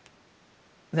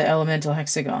the elemental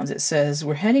hexagons. It says,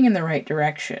 we're heading in the right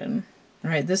direction.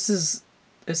 Right, this is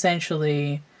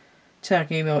essentially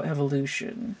talking about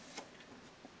evolution.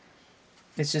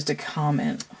 It's just a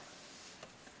comment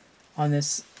on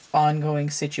this ongoing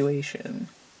situation.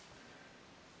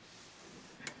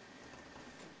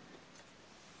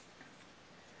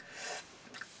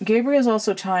 Gabriel's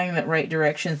also tying that right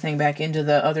direction thing back into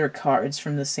the other cards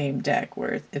from the same deck,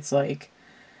 where it's like,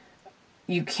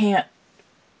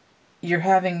 you're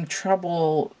having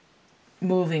trouble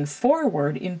moving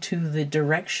forward into the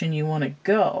direction you want to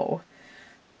go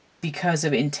because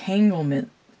of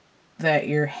entanglement that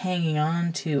you're hanging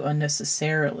on to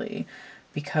unnecessarily,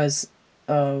 because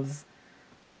of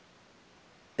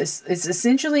it's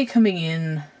essentially coming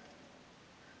in.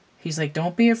 He's like,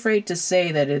 don't be afraid to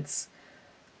say that it's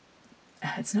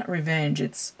not revenge,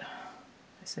 it's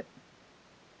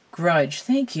grudge.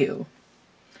 Thank you.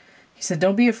 He said,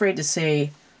 don't be afraid to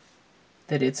say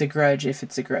that it's a grudge if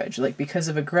it's a grudge. Like, because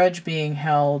of a grudge being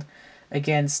held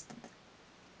against,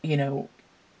 you know,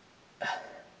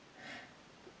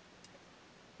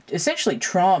 essentially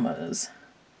traumas,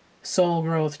 soul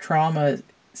growth trauma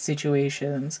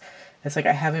situations. It's like,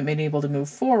 I haven't been able to move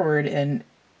forward, and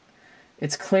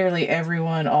it's clearly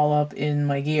everyone all up in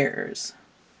my gears.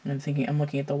 And I'm thinking, I'm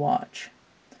looking at the watch.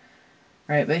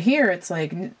 Right? But here it's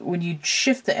like, when you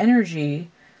shift the energy,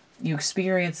 you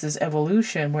experience this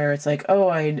evolution where it's like, oh,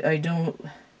 I don't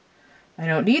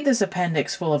need this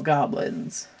appendix full of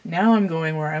goblins. Now I'm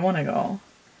going where I want to go.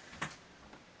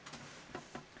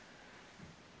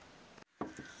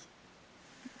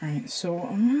 Alright, so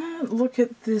I'm going to look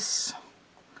at this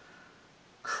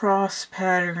cross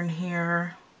pattern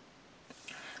here.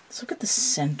 Let's look at the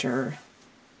center.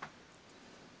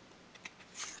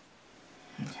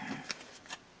 Okay.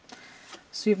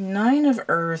 So you have 9 of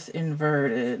Earth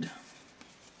inverted.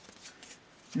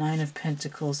 9 of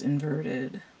Pentacles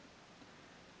inverted.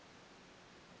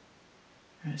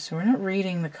 Alright, so we're not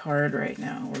reading the card right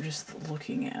now. We're just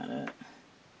looking at it.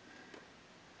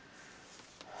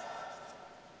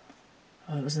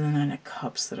 Oh, it was the 9 of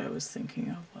Cups that I was thinking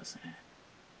of, wasn't it?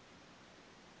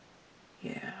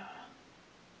 Yeah.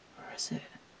 Or is it?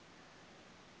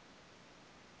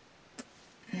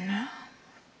 No.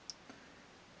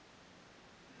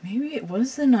 Maybe it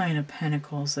was the 9 of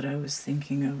Pentacles that I was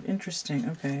thinking of. Interesting.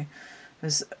 Okay. I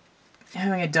was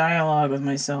having a dialogue with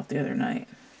myself the other night.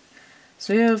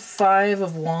 So we have 5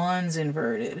 of Wands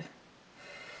inverted.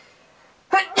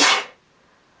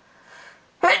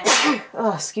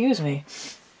 Oh, excuse me.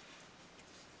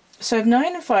 So I have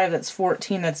 9 and 5, that's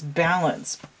 14, that's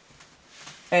balance.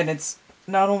 And it's,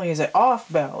 not only is it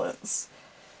off balance,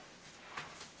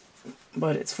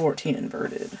 but it's 14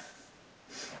 inverted.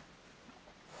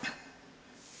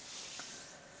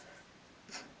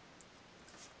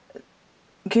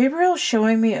 Gabriel's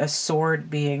showing me a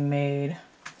sword being made.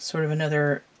 Sort of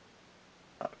another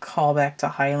callback to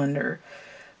Highlander.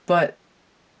 But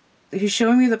he's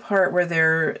showing me the part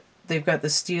where they've got the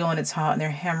steel and it's hot and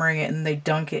they're hammering it and they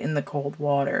dunk it in the cold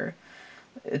water.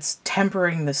 It's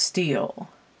tempering the steel.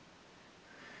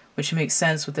 Which makes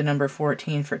sense with the number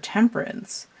 14 for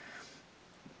temperance.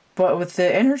 But with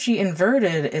the energy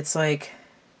inverted, it's like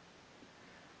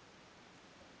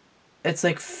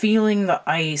feeling the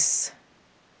ice.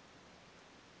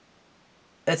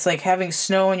 It's like having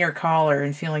snow in your collar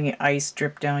and feeling the ice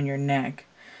drip down your neck.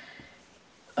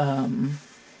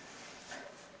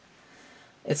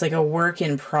 It's like a work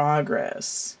in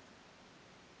progress.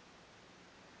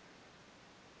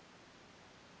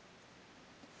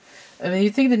 I mean,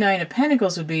 you'd think the 9 of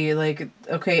Pentacles would be like,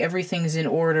 okay, everything's in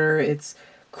order, it's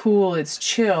cool, it's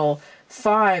chill.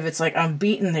 5, it's like, I'm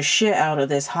beating the shit out of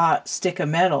this hot stick of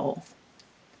metal.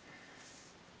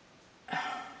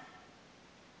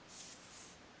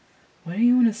 What do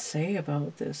you want to say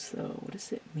about this, though? What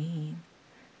does it mean?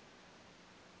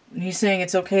 He's saying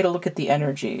it's okay to look at the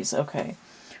energies. Okay.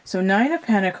 So 9 of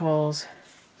Pentacles,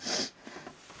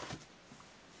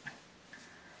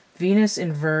 Venus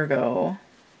in Virgo,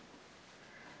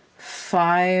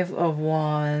 5 of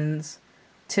Wands,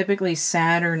 typically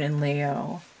Saturn in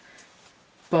Leo,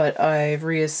 but I've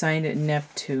reassigned it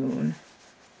Neptune.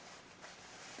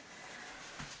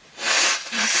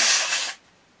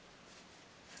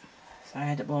 I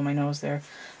had to blow my nose there.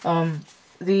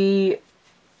 The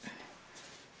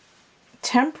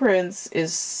Temperance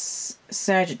is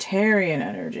Sagittarian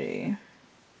energy.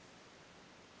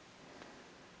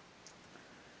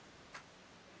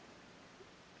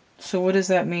 So what does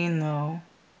that mean, though?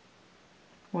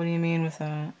 What do you mean with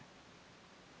that?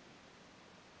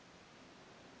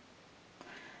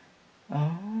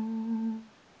 Oh.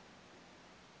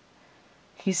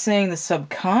 He's saying the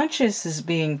subconscious is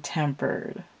being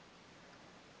tempered.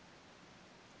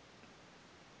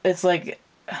 It's like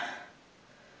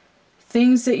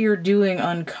things that you're doing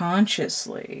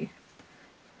unconsciously,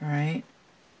 right?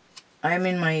 I'm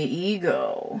in my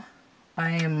ego. I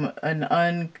am an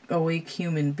unawake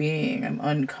human being. I'm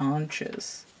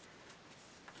unconscious.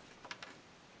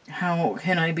 How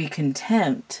can I be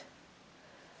content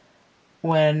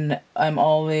when I'm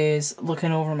always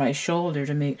looking over my shoulder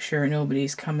to make sure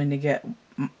nobody's coming to get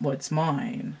what's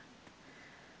mine?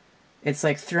 It's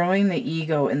like throwing the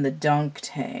ego in the dunk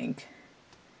tank.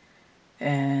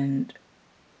 And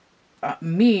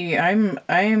I'm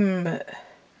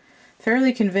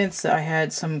fairly convinced that I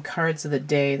had some cards of the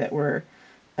day that were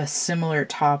a similar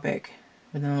topic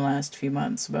within the last few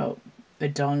months about the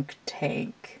dunk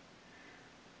tank.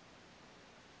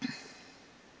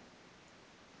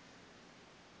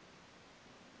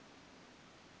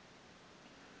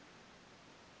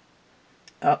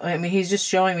 I mean, he's just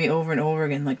showing me over and over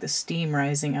again, like the steam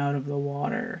rising out of the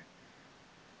water.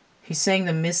 He's saying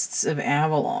the mists of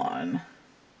Avalon,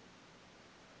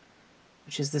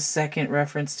 which is the second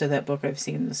reference to that book I've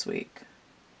seen this week.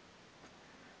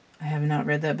 I have not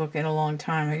read that book in a long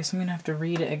time. I guess I'm going to have to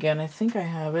read it again. I think I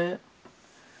have it.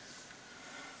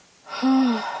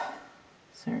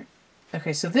 Sorry.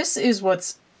 Okay, so this is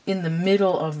what's in the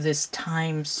middle of this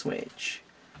time switch.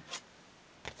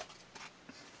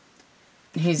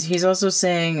 He's also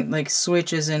saying, like,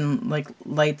 switch is in, like,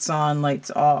 lights on,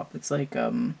 lights off. It's like,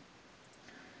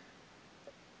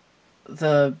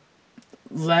 the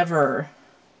lever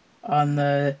on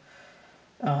the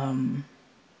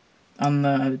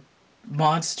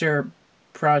Monster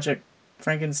Project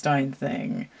Frankenstein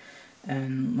thing,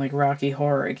 and like Rocky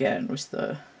Horror again was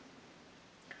the,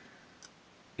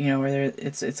 you know, where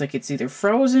it's like it's either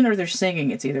frozen or they're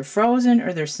singing. It's either frozen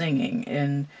or they're singing,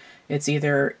 and it's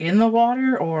either in the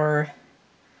water or,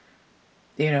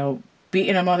 you know,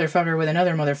 beating a motherfucker with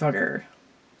another motherfucker.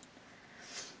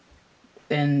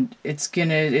 And it's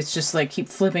just like keep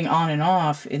flipping on and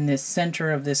off in this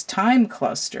center of this time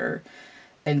cluster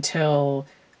until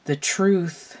the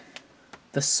truth,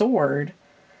 the sword,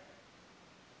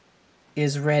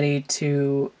 is ready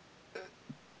to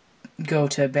go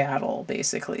to battle,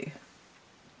 basically.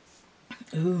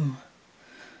 Ooh.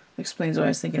 Explains why I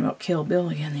was thinking about Kill Bill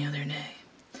again the other day.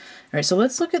 Alright, so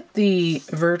let's look at the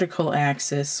vertical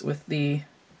axis with the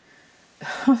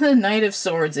the Knight of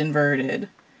Swords inverted.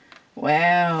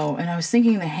 Wow, and I was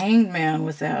thinking the Hanged Man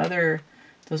with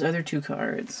those other two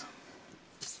cards.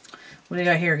 What do you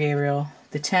got here, Gabriel?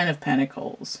 The Ten of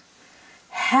Pentacles.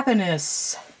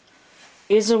 Happiness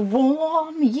is a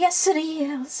warm, yes it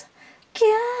is, gun.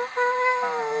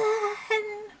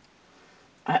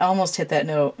 I almost hit that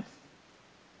note.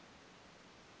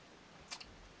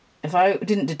 If I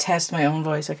didn't detest my own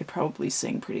voice, I could probably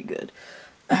sing pretty good.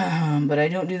 But I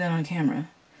don't do that on camera.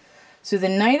 So the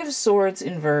Knight of Swords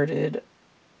inverted,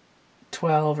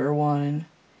 12 or 1.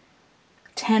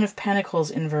 10 of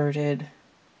Pentacles inverted,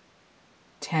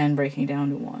 10 breaking down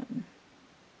to 1.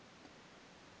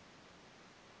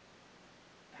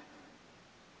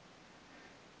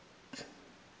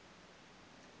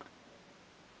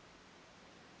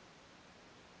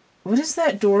 What is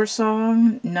that door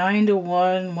song? 9 to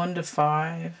 1, 1 to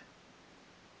 5.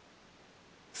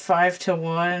 5 to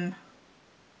 1.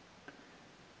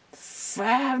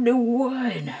 5 to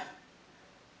 1.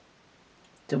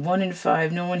 To 1 and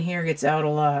 5, no one here gets out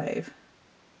alive.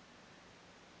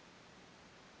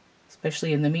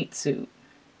 Especially in the meat suit.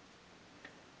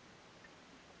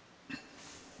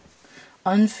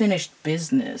 Unfinished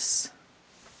business.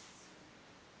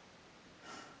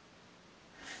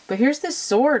 But here's this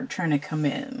sword trying to come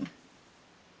in.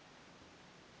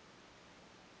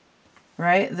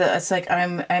 Right? It's like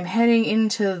I'm heading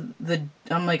into the,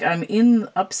 I'm in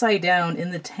upside down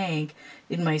in the tank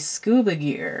in my scuba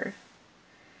gear,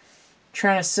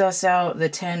 trying to suss out the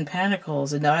 10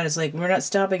 pentacles, and God is like, we're not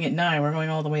stopping at 9, we're going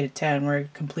all the way to 10, we're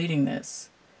completing this.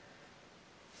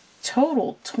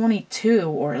 Total 22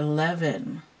 or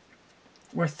 11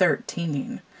 or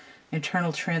 13.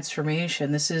 Internal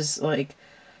transformation. This is like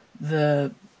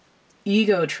the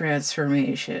ego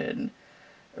transformation.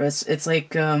 It's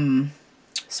like,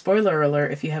 spoiler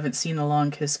alert if you haven't seen The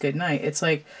Long Kiss Goodnight. It's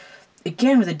like,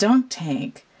 again, with a dunk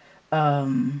tank,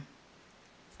 Gina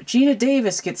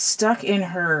Davis gets stuck in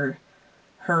her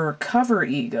cover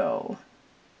ego.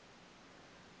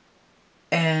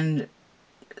 And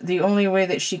the only way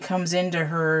that she comes into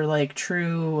her, like,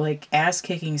 true, like,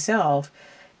 ass-kicking self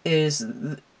is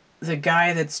the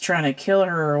guy that's trying to kill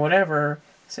her or whatever.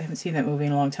 So I haven't seen that movie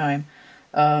in a long time.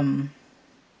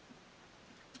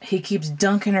 He keeps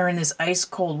dunking her in this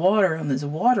ice-cold water on this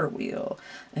water wheel.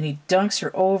 And he dunks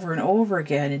her over and over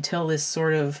again until this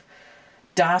sort of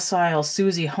docile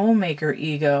Susie Homemaker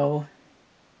ego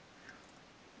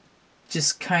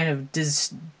just kind of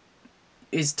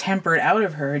is tempered out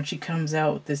of her, and she comes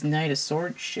out with this Knight of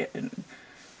Swords shit and,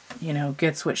 you know,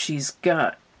 gets what she's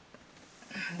got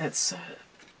that's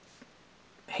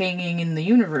hanging in the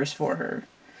universe for her.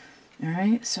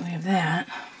 Alright, so we have that.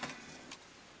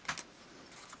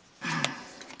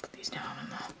 Put these down on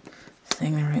the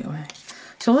thing the right way.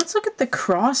 So let's look at the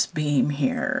crossbeam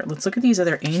here. Let's look at these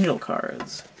other angel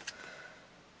cards.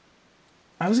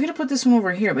 I was going to put this one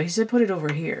over here, but he said put it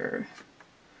over here.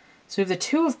 So we have the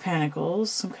Two of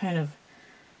Pentacles, some kind of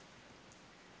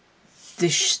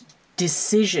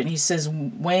decision. He says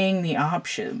weighing the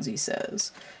options, he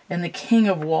says. And the King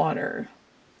of Water.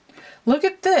 Look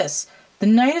at this. The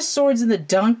Knight of Swords in the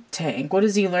dunk tank. What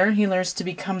does he learn? He learns to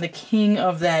become the king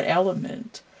of that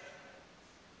element.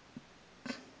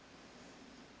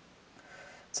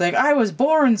 It's like, I was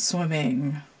born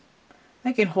swimming.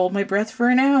 I can hold my breath for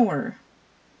an hour.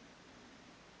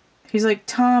 He's like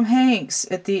Tom Hanks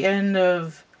at the end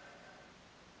of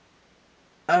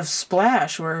a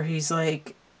splash where he's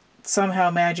like somehow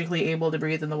magically able to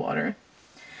breathe in the water.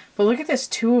 But look at this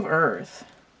Two of Earth.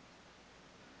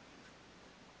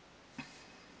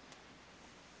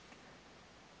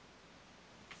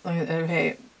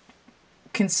 Okay.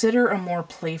 Consider a more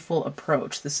playful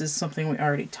approach. This is something we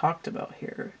already talked about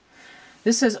here.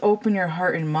 This says open your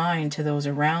heart and mind to those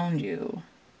around you.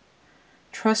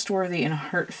 Trustworthy and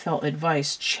heartfelt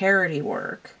advice, charity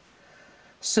work.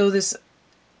 So this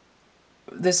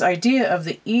idea of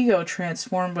the ego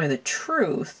transformed by the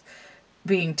truth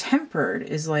being tempered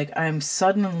is like I'm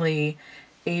suddenly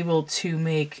able to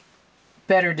make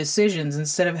better decisions.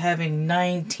 Instead of having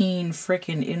 19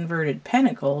 frickin' inverted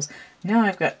pentacles, now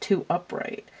I've got 2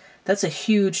 upright. That's a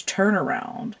huge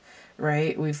turnaround,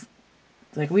 right? We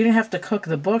didn't have to cook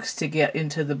the books to get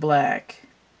into the black.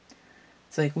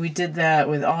 It's like we did that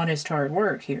with honest hard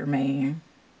work here, man.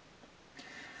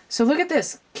 So look at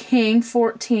this. King,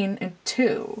 14, and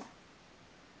 2.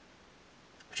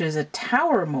 Which is a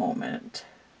tower moment,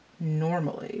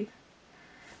 normally.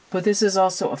 But this is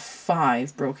also a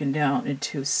 5 broken down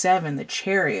into 7, the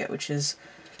Chariot, which is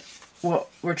what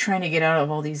we're trying to get out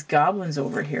of all these goblins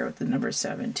over here with the number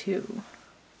 7, too.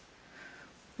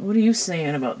 What are you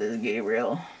saying about this,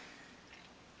 Gabriel?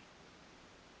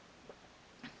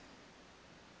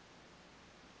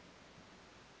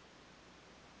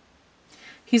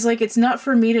 He's like, it's not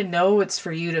for me to know, it's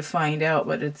for you to find out,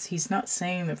 but he's not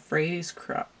saying the phrase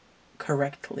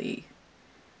correctly.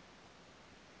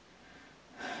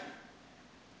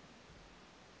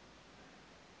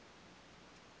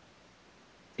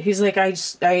 He's like, I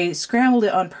scrambled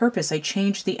it on purpose. I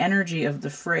changed the energy of the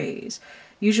phrase.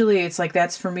 Usually it's like,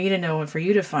 that's for me to know and for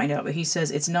you to find out. But he says,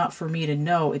 it's not for me to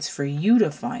know, it's for you to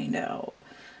find out.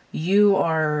 You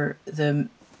are the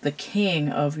king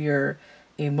of your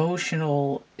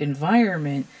emotional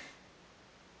environment.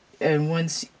 And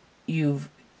once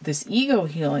this ego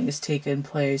healing has taken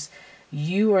place,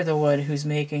 you are the one who's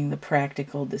making the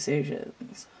practical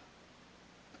decisions.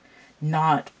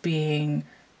 Not being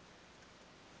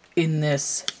in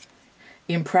this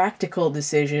impractical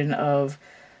decision of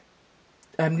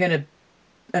I'm gonna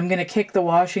kick the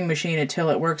washing machine until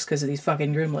it works because of these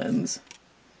fucking gremlins.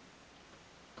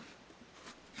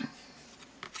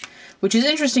 Which is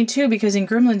interesting too, because in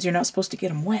gremlins you're not supposed to get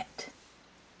them wet.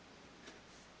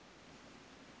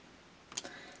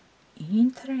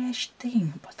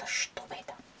 Interesting, but stupid.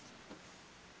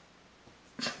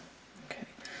 Okay,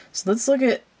 so let's look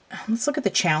at the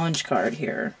challenge card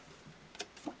here.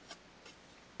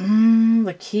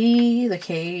 The key, the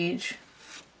cage,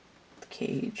 the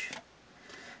cage.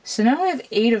 So now I have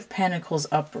 8 of Pentacles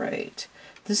upright.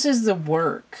 This is the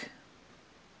work.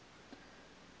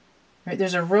 Right,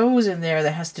 there's a rose in there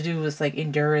that has to do with like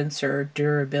endurance or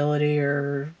durability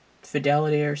or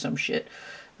fidelity or some shit.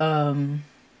 Now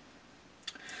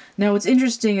what's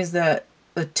interesting is that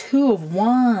the 2 of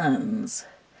Wands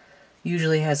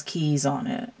usually has keys on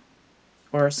it,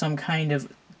 or some kind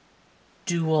of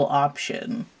dual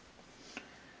option,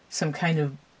 some kind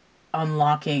of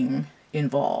unlocking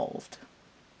involved.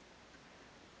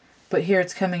 But here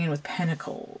it's coming in with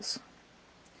Pentacles.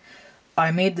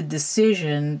 I made the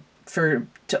decision to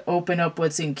open up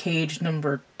what's in cage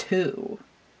number 2.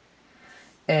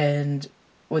 And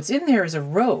what's in there is a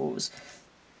rose.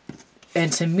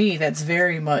 And to me, that's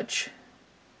very much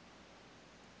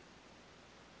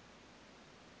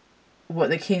what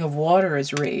the King of Water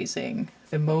is raising.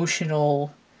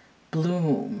 Emotional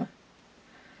bloom.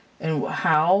 And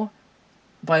how?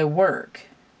 By work.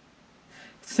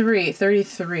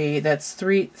 33, that's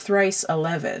thrice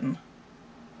 11.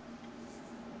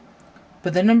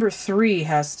 But the number 3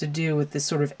 has to do with this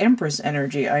sort of Empress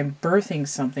energy. I'm birthing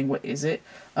something. What is it?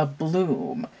 A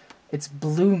bloom. It's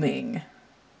blooming.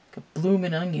 Like a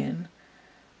blooming onion.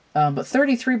 But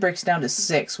 33 breaks down to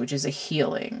 6, which is a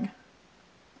healing.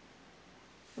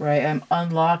 Right? I'm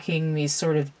unlocking these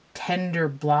sort of tender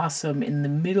blossom in the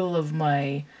middle of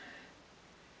my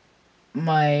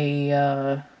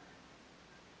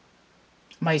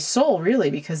soul, really,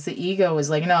 because the ego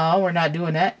is like, no, we're not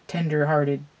doing that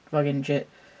tender-hearted fucking shit.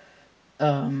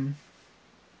 But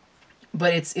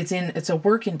it's a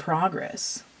work in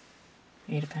progress.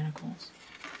 8 of Pentacles.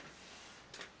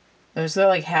 There's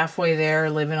like halfway there,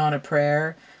 living on a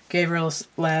prayer. Gabriel's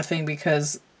laughing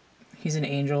because he's an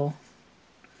angel.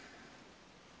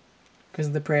 Because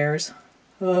of the prayers.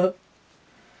 Alright,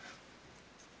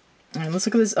 let's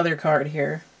look at this other card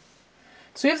here.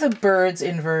 So we have the birds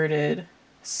inverted.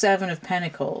 7 of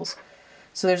Pentacles.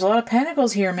 So there's a lot of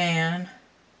pentacles here, man.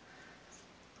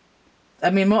 I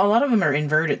mean, a lot of them are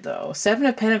inverted, though. 7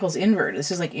 of Pentacles inverted.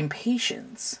 This is like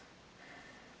impatience.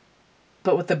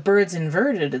 But with the birds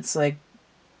inverted, it's like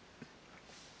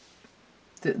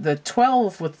the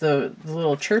 12 with the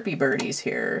little chirpy birdies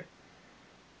here.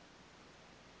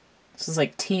 This is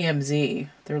like TMZ,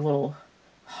 their little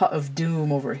hut of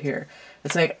doom over here.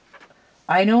 It's like,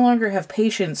 I no longer have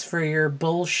patience for your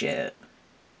bullshit.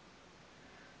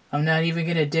 I'm not even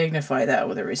going to dignify that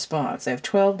with a response. I have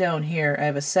 12 down here. I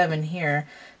have a 7 here.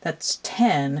 That's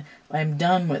 10. I'm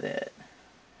done with it.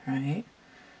 Right?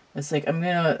 It's like, I'm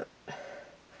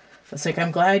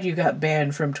glad you got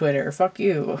banned from Twitter. Fuck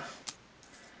you.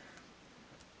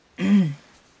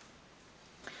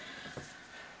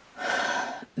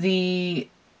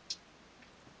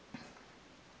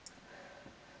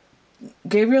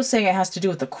 Gabriel's saying it has to do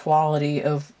with the quality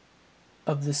of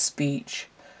the speech.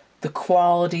 The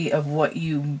quality of what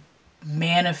you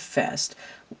manifest.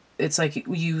 It's like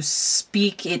you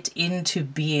speak it into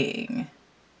being.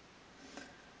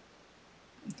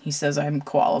 He says, I'm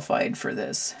qualified for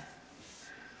this.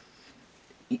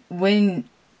 When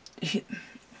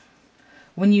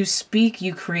you speak,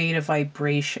 you create a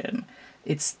vibration.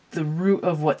 It's the root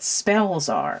of what spells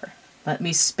are. Let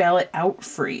me spell it out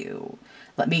for you.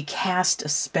 Let me cast a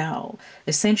spell.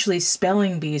 Essentially,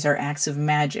 spelling bees are acts of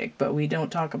magic, but we don't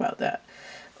talk about that.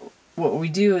 What we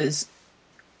do is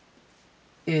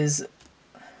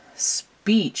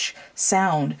speech,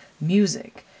 sound,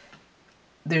 music.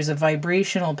 There's a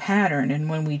vibrational pattern, and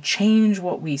when we change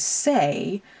what we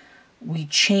say, we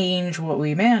change what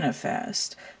we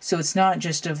manifest. So it's not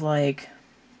just of like,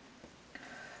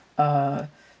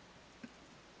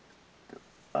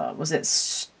 was it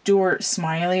Stuart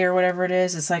Smiley or whatever it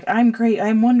is? It's like, I'm great,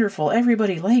 I'm wonderful,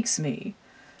 everybody likes me.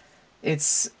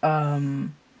 It's,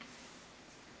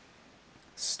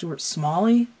 Stuart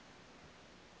Smalley?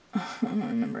 I don't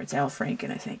remember, it's Al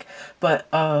Franken, I think. But,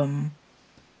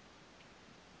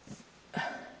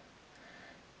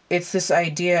 it's this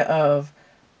idea of,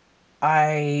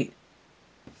 I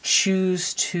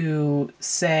choose to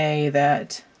say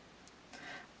that,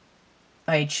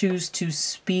 I choose to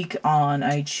speak on,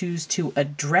 I choose to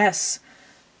address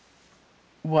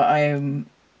what I'm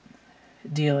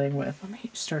dealing with. Let me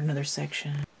start another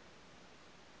section.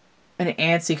 And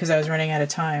antsy because I was running out of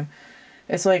time.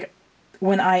 It's like,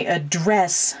 when I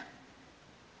address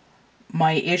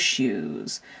my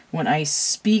issues, when I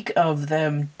speak of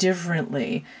them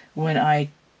differently, when I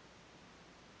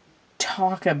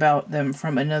talk about them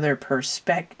from another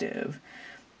perspective,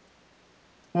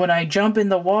 when I jump in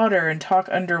the water and talk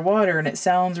underwater and it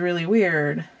sounds really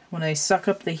weird, when I suck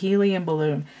up the helium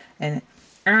balloon and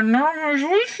now my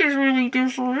voice is really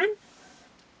different.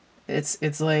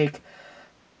 It's like,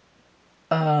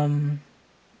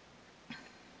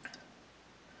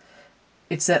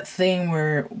 it's that thing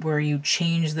where you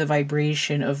change the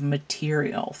vibration of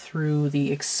material through the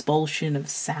expulsion of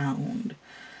sound.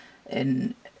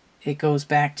 And it goes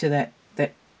back to that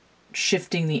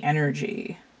shifting the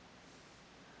energy.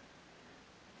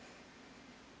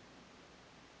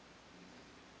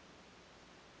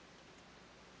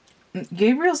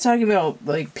 Gabriel's talking about,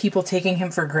 like, people taking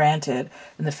him for granted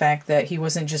and the fact that he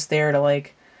wasn't just there to,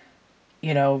 like,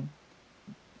 you know,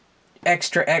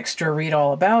 extra read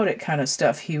all about it kind of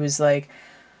stuff. He was like,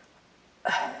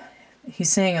 he's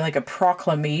saying like a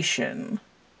proclamation.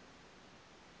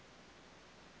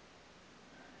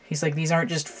 He's like, these aren't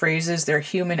just phrases, they're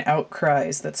human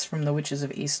outcries. That's from The Witches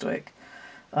of Eastwick.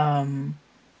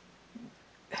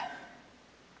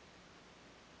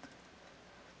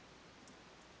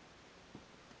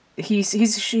 He's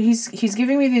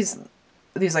giving me these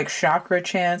like chakra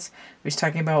chants. He's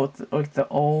talking about like the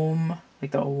Om,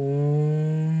 like the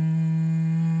Om,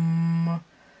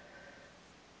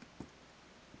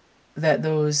 that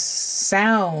those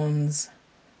sounds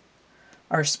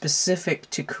are specific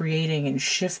to creating and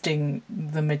shifting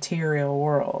the material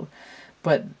world.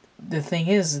 But the thing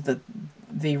is that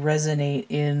they resonate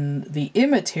in the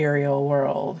immaterial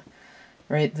world,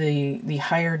 right? The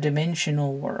higher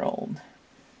dimensional world,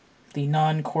 the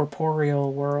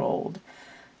non-corporeal world.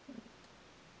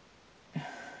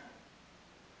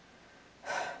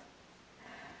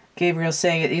 Gabriel's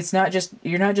saying it's not just,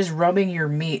 you're not just rubbing your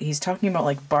meat. He's talking about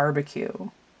like barbecue,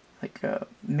 like a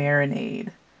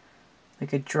marinade,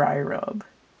 like a dry rub.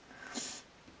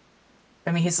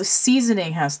 I mean, his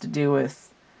seasoning has to do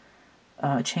with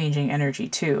changing energy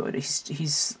too.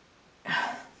 He's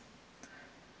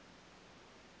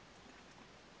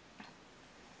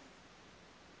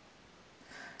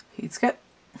got,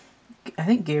 I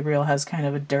think Gabriel has kind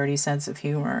of a dirty sense of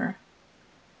humor.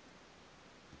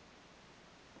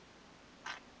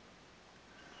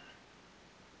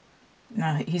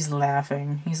 No, he's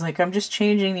laughing. He's like, I'm just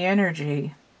changing the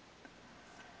energy.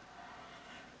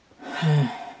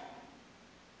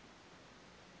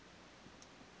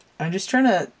 I'm just trying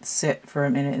to sit for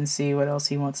a minute and see what else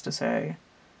he wants to say.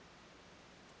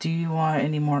 Do you want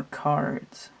any more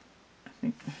cards?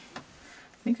 I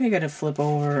think I gotta flip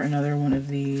over another one of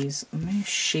these. Let me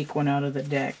shake one out of the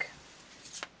deck.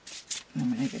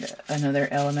 I'm gonna get another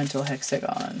elemental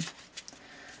hexagon.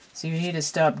 So you need to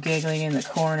stop giggling in the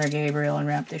corner, Gabriel, and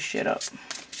wrap this shit up.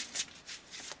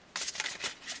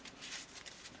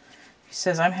 He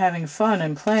says, I'm having fun,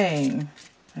 I'm playing,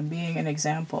 I'm being an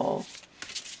example.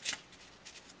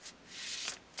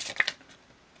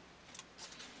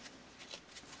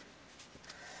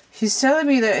 He's telling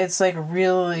me that it's like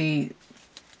really,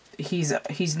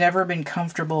 he's never been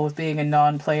comfortable with being a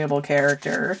non-playable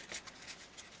character.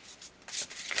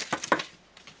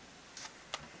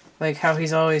 Like how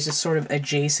he's always just sort of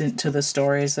adjacent to the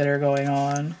stories that are going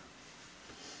on.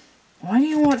 Why do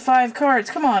you want 5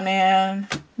 cards? Come on, man.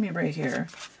 Give me a break here.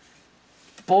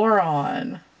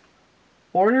 Boron.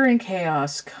 Order and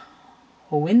chaos.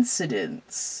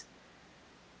 Coincidence.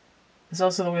 It's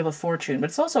also the Wheel of Fortune, but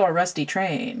it's also a rusty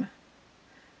train.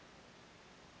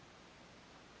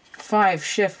 5,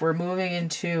 shift. We're moving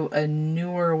into a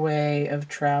newer way of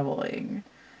traveling.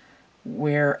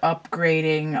 We're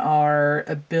upgrading our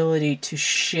ability to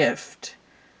shift,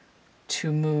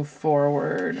 to move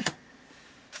forward.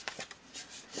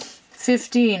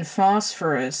 15,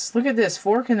 phosphorus. Look at this,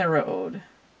 fork in the road.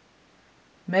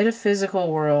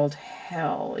 Metaphysical world,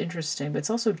 hell. Interesting, but it's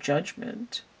also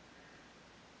judgment.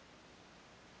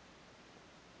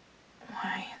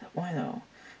 Why though?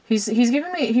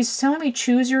 He's telling me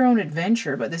choose your own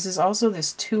adventure, but this is also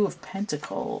this 2 of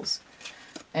Pentacles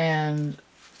and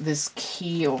this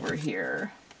key over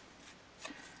here,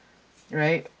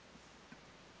 right?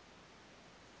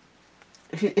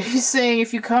 He's saying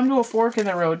if you come to a fork in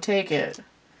the road, take it.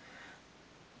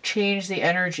 Change the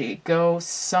energy. Go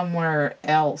somewhere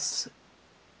else.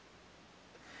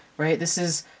 Right? This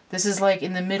is like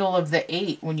in the middle of the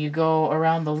 8 when you go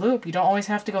around the loop. You don't always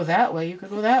have to go that way. You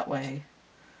could go that way.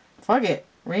 Fuck it.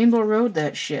 Rainbow Road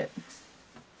that shit.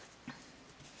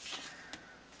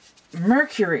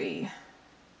 Mercury.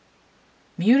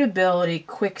 Mutability,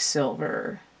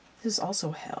 Quicksilver. This is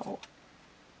also hell.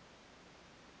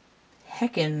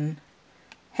 Heckin'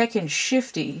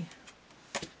 shifty.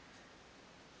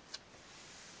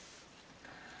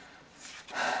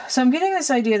 So I'm getting this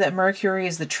idea that Mercury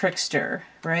is the trickster,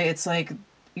 right? It's like,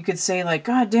 you could say like,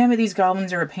 God damn it, these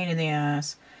goblins are a pain in the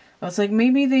ass. Well, it's like,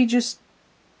 maybe they're just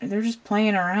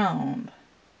playing around.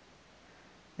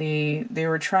 They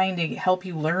were trying to help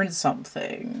you learn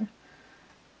something.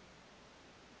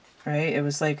 Right? It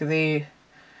was like they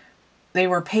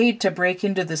were paid to break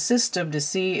into the system to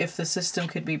see if the system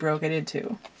could be broken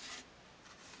into.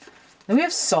 Then we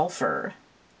have sulfur.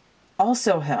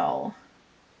 Also hell.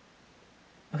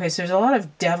 Okay, so there's a lot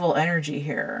of devil energy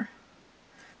here.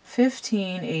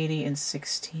 15, 80, and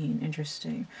 16.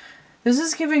 Interesting. This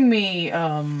is giving me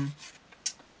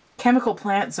Chemical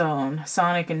Plant Zone,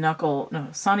 Sonic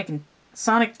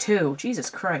 2. Jesus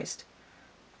Christ.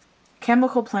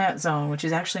 Chemical Plant Zone, which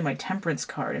is actually my Temperance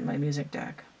card in my music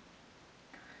deck.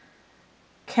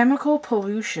 Chemical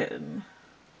Pollution.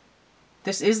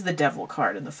 This is the Devil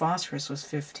card, and the phosphorus was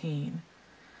 15.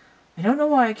 I don't know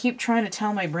why I keep trying to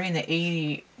tell my brain that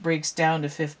 80 breaks down to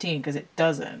 15, because it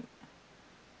doesn't.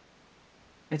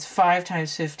 It's 5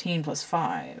 times 15 plus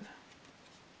 5.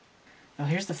 Oh,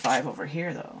 here's the 5 over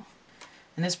here, though.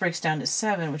 And this breaks down to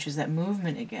 7, which is that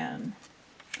movement again.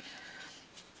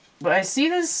 But I see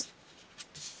this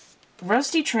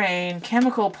rusty train,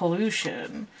 chemical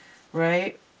pollution,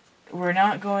 right? We're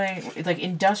not going, like,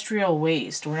 industrial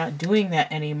waste. We're not doing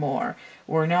that anymore.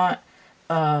 We're not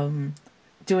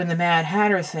doing the Mad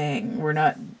Hatter thing. We're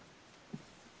not,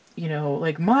 you know,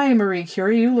 like, my Marie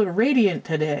Curie, you look radiant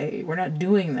today. We're not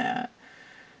doing that.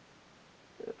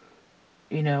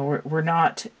 You know, we're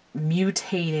not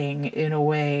mutating in a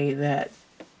way that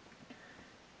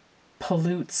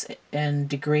pollutes and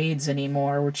degrades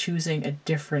anymore. We're choosing a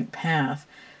different path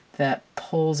that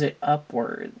pulls it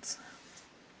upwards.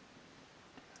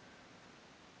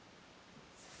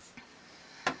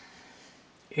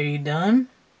 Are you done?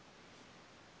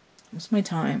 What's my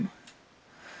time?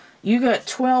 You got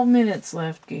 12 minutes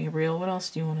left, Gabriel. What else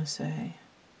do you want to say?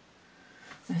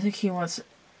 I think he wants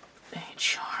a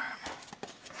charm.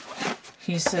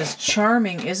 He says,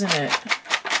 charming, isn't it?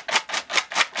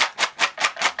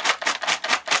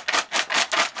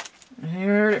 You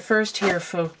heard it first here,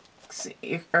 folks.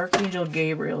 Archangel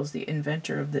Gabriel is the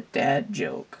inventor of the dad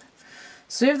joke.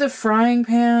 So we have the frying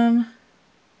pan.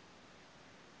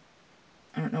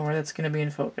 I don't know where that's going to be in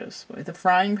focus. But with the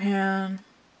frying pan,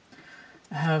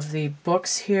 I have the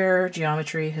books here,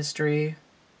 geometry, history.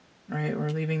 right? We're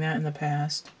leaving that in the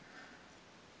past.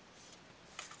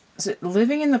 Is it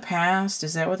living in the past?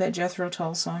 Is that what that Jethro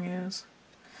Tull song is?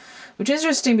 Which is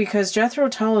interesting because Jethro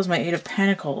Tull is my Eight of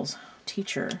Pentacles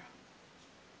teacher.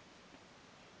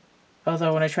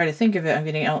 Although when I try to think of it, I'm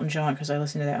getting Elton John because I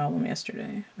listened to that album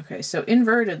yesterday. Okay, so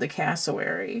inverted, the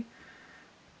cassowary.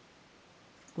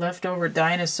 Leftover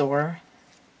dinosaur.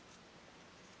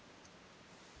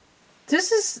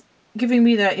 This is giving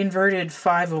me that inverted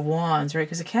Five of Wands, right?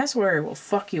 Because the cassowary will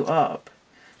fuck you up.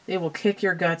 They will kick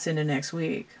your guts into next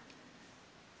week.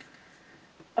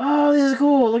 Oh, this is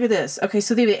cool. Look at this. Okay,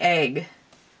 so they have the egg.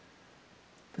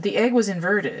 But the egg was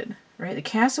inverted, right? The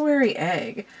cassowary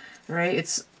egg, right?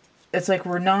 It's like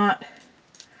we're not...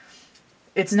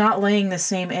 It's not laying the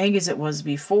same egg as it was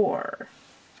before.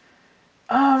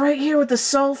 Oh, right here with the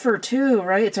sulfur too,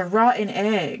 right? It's a rotten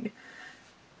egg.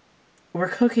 We're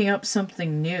cooking up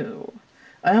something new.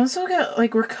 I also got,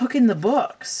 like, we're cooking the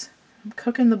books. I'm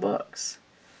cooking the books.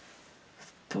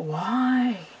 But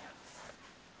why?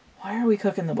 Why are we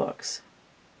cooking the books?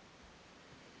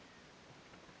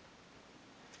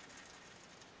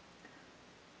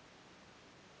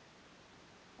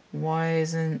 Why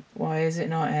is it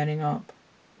not adding up?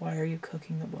 Why are you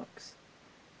cooking the books?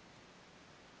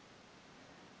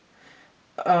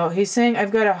 Oh, he's saying,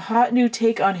 I've got a hot new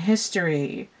take on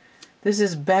history. This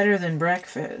is better than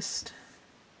breakfast.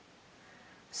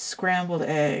 Scrambled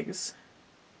eggs.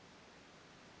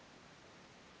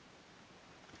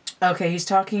 Okay, he's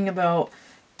talking about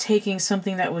taking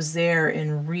something that was there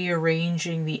and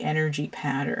rearranging the energy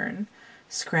pattern.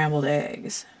 Scrambled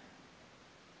eggs.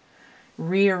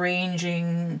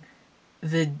 Rearranging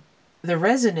the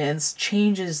resonance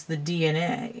changes the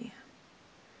DNA.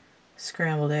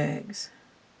 Scrambled eggs.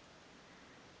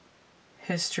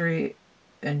 History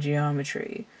and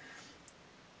geometry.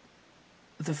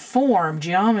 The form,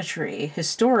 geometry,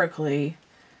 historically,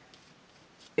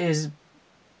 is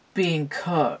being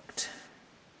cooked.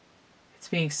 It's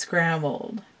being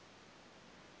scrambled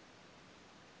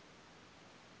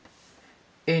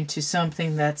into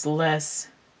something that's less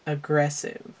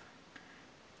aggressive.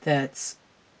 That's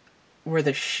where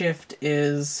the shift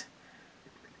is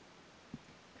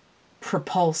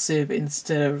propulsive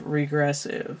instead of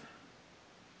regressive.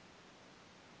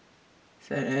 Is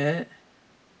that it?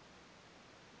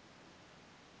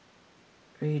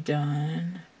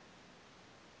 Redone.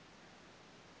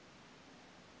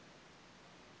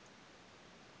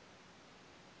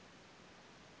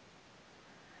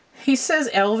 He says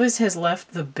Elvis has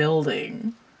left the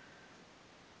building.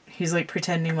 He's like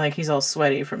pretending like he's all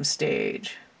sweaty from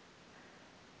stage.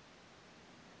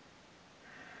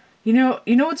 You know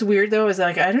what's weird though is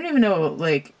like, I don't even know,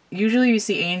 like, usually you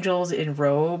see angels in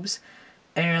robes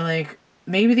and you're like,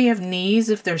 maybe they have knees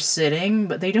if they're sitting,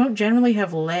 but they don't generally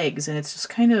have legs, and it's just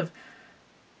kind of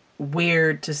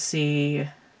weird to see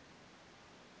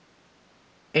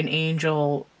an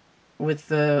angel with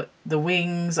the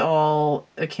wings all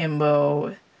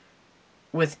akimbo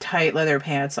with tight leather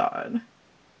pants on.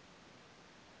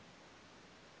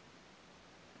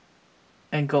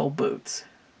 And gold boots.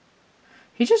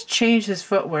 He just changed his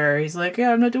footwear. He's like,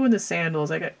 yeah, I'm not doing the sandals.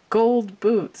 I got gold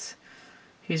boots.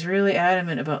 He's really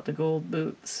adamant about the gold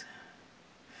boots.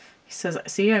 He says,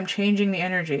 see, I'm changing the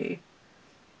energy.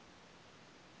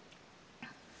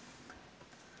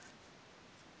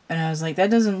 And I was like,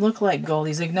 that doesn't look like gold.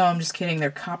 He's like, no, I'm just kidding.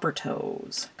 They're copper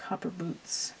toes. Copper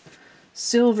boots.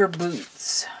 Silver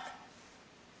boots.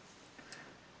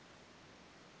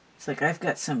 It's like, I've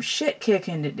got some shit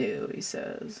kicking to do, he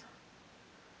says.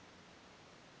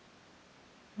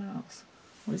 What else?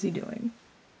 What is he doing?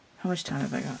 How much time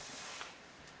have I got?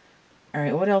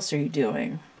 Alright, what else are you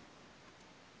doing?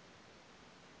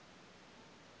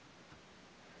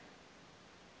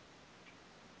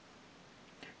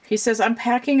 He says, I'm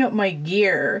packing up my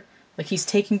gear. Like he's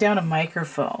taking down a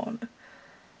microphone.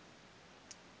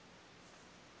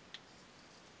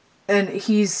 And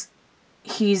he's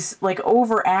like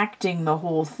overacting the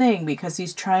whole thing because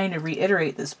he's trying to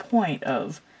reiterate this point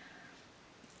of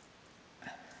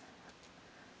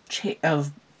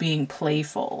being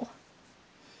playful.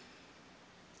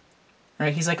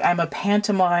 Right? He's like, I'm a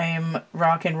pantomime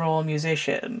rock and roll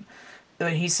musician.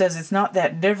 But he says it's not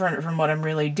that different from what I'm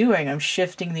really doing. I'm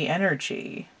shifting the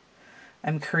energy.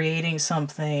 I'm creating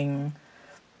something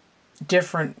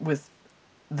different with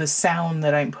the sound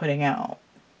that I'm putting out.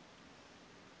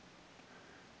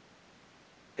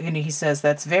 And he says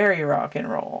that's very rock and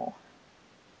roll.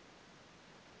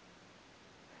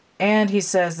 And he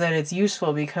says that it's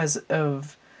useful because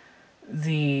of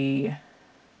the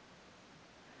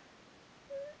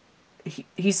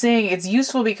he's saying it's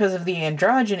useful because of the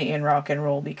androgyny in rock and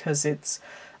roll, because it's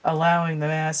allowing the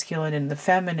masculine and the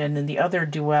feminine and the other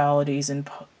dualities, and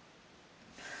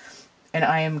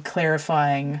I am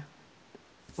clarifying,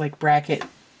 like bracket,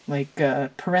 like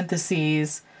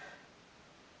parentheses,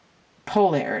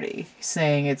 polarity,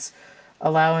 saying it's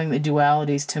allowing the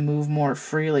dualities to move more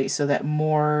freely so that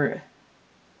more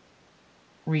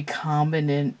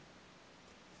recombinant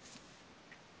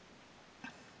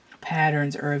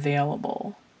patterns are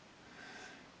available.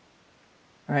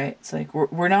 Right? It's like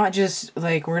we're not just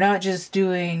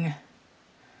doing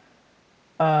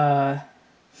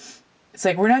it's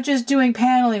like we're not just doing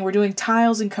paneling, we're doing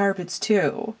tiles and carpets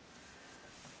too.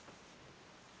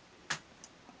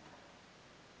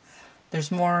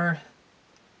 There's more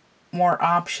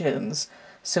options,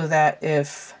 so that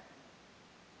if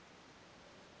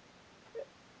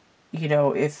you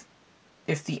know, if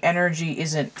the energy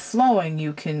isn't flowing,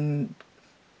 you can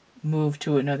move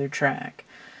to another track.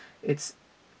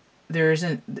 There's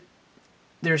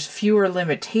fewer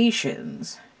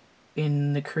limitations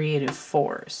in the creative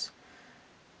force,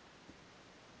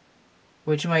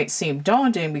 which might seem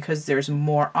daunting because there's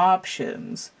more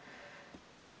options.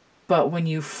 But when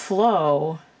you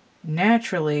flow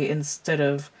naturally instead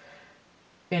of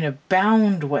in a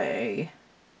bound way,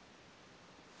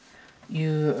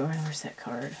 where's that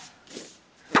card?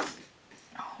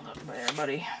 Hold up there,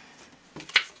 buddy.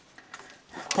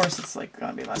 Of course it's like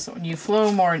gonna be less. So when you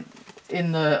flow more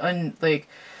in the, like,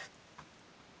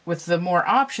 with the more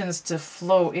options to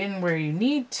flow in where you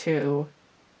need to,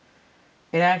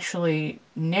 it actually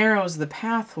narrows the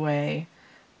pathway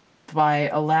by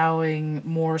allowing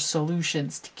more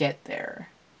solutions to get there,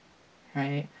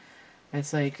 right?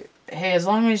 It's like, hey, as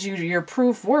long as your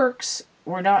proof works,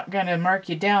 we're not going to mark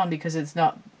you down because it's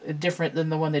not different than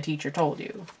the one the teacher told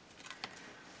you.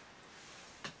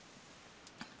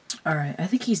 All right, I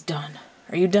think he's done.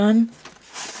 Are you done?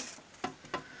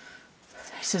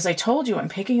 He says, I told you I'm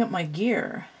picking up my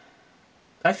gear.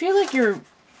 I feel like you're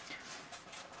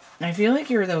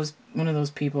one of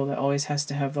those people that always has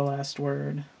to have the last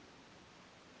word.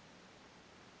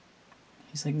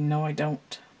 He's like, no, I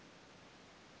don't.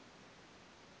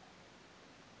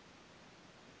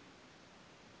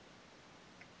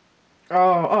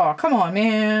 Oh, come on,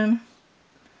 man.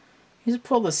 He just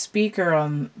pulled the speaker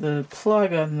on the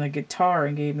plug on the guitar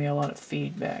and gave me a lot of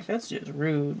feedback. That's just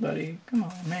rude, buddy. Come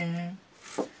on, man.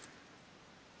 It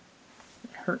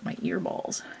hurt my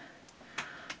earballs.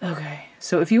 Okay,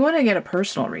 so if you want to get a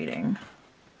personal reading,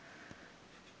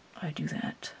 I do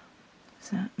that.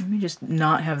 Let me just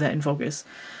not have that in focus.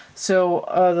 So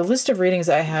the list of readings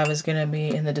I have is going to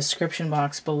be in the description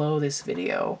box below this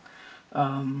video.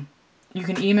 You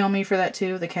can email me for that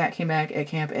too,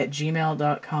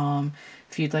 thecatcamebackatcamp@gmail.com.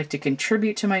 If you'd like to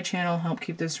contribute to my channel, help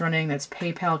keep this running, that's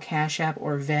PayPal, Cash App,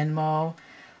 or Venmo.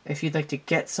 If you'd like to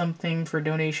get something for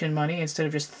donation money instead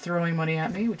of just throwing money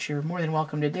at me, which you're more than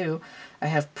welcome to do, I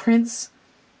have prints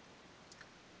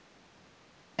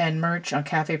and merch on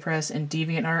Cafe Press and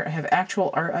DeviantArt. I have actual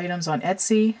art items on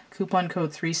Etsy. Coupon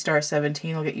code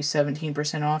 3star17 will get you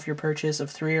 17% off your purchase of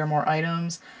 3 or more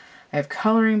items. I have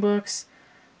coloring books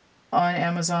on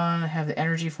Amazon. I have the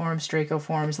Energy Forms, Draco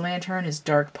Forms. Lantern is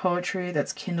dark poetry.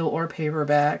 That's Kindle or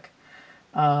paperback.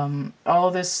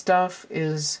 All this stuff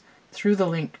is through the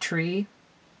Linktree.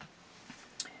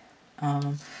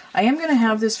 I am going to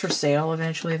have this for sale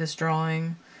eventually, this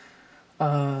drawing.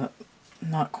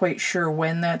 Not quite sure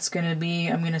when that's going to be.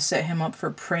 I'm going to set him up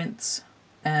for prints,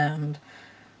 and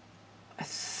I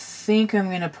think I'm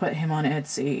going to put him on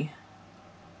Etsy.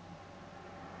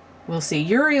 We'll see.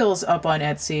 Uriel's up on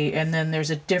Etsy, and then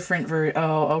there's a different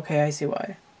oh, okay, I see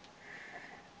why.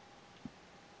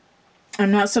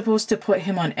 I'm not supposed to put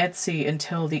him on Etsy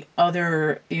until the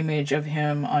other image of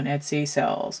him on Etsy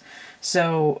sells.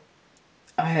 So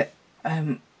I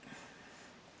can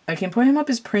put him up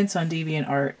as prints on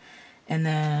DeviantArt, and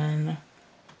then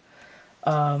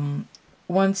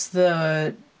once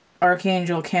the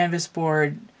Archangel canvas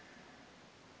board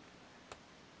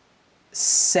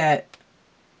set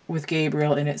with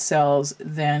Gabriel and it sells,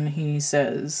 then he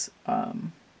says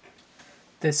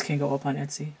this can go up on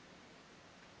Etsy.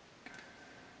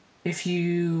 If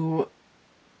you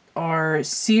are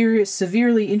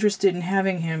severely interested in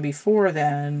having him before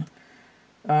then,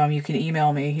 you can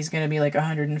email me. He's going to be like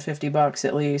 $150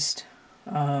 at least.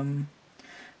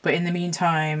 But in the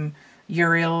meantime,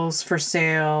 Uriel's for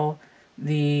sale,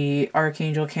 the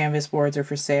Archangel canvas boards are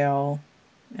for sale,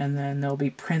 and then there'll be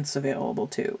prints available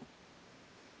too.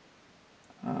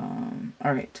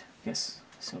 Alright, yes,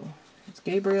 so it's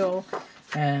Gabriel,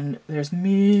 and there's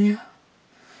me.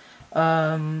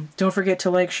 Don't forget to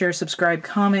like, share, subscribe,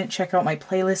 comment. Check out my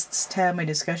playlists tab, my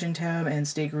discussion tab, and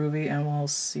stay groovy, and we'll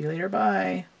see you later.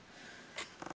 Bye.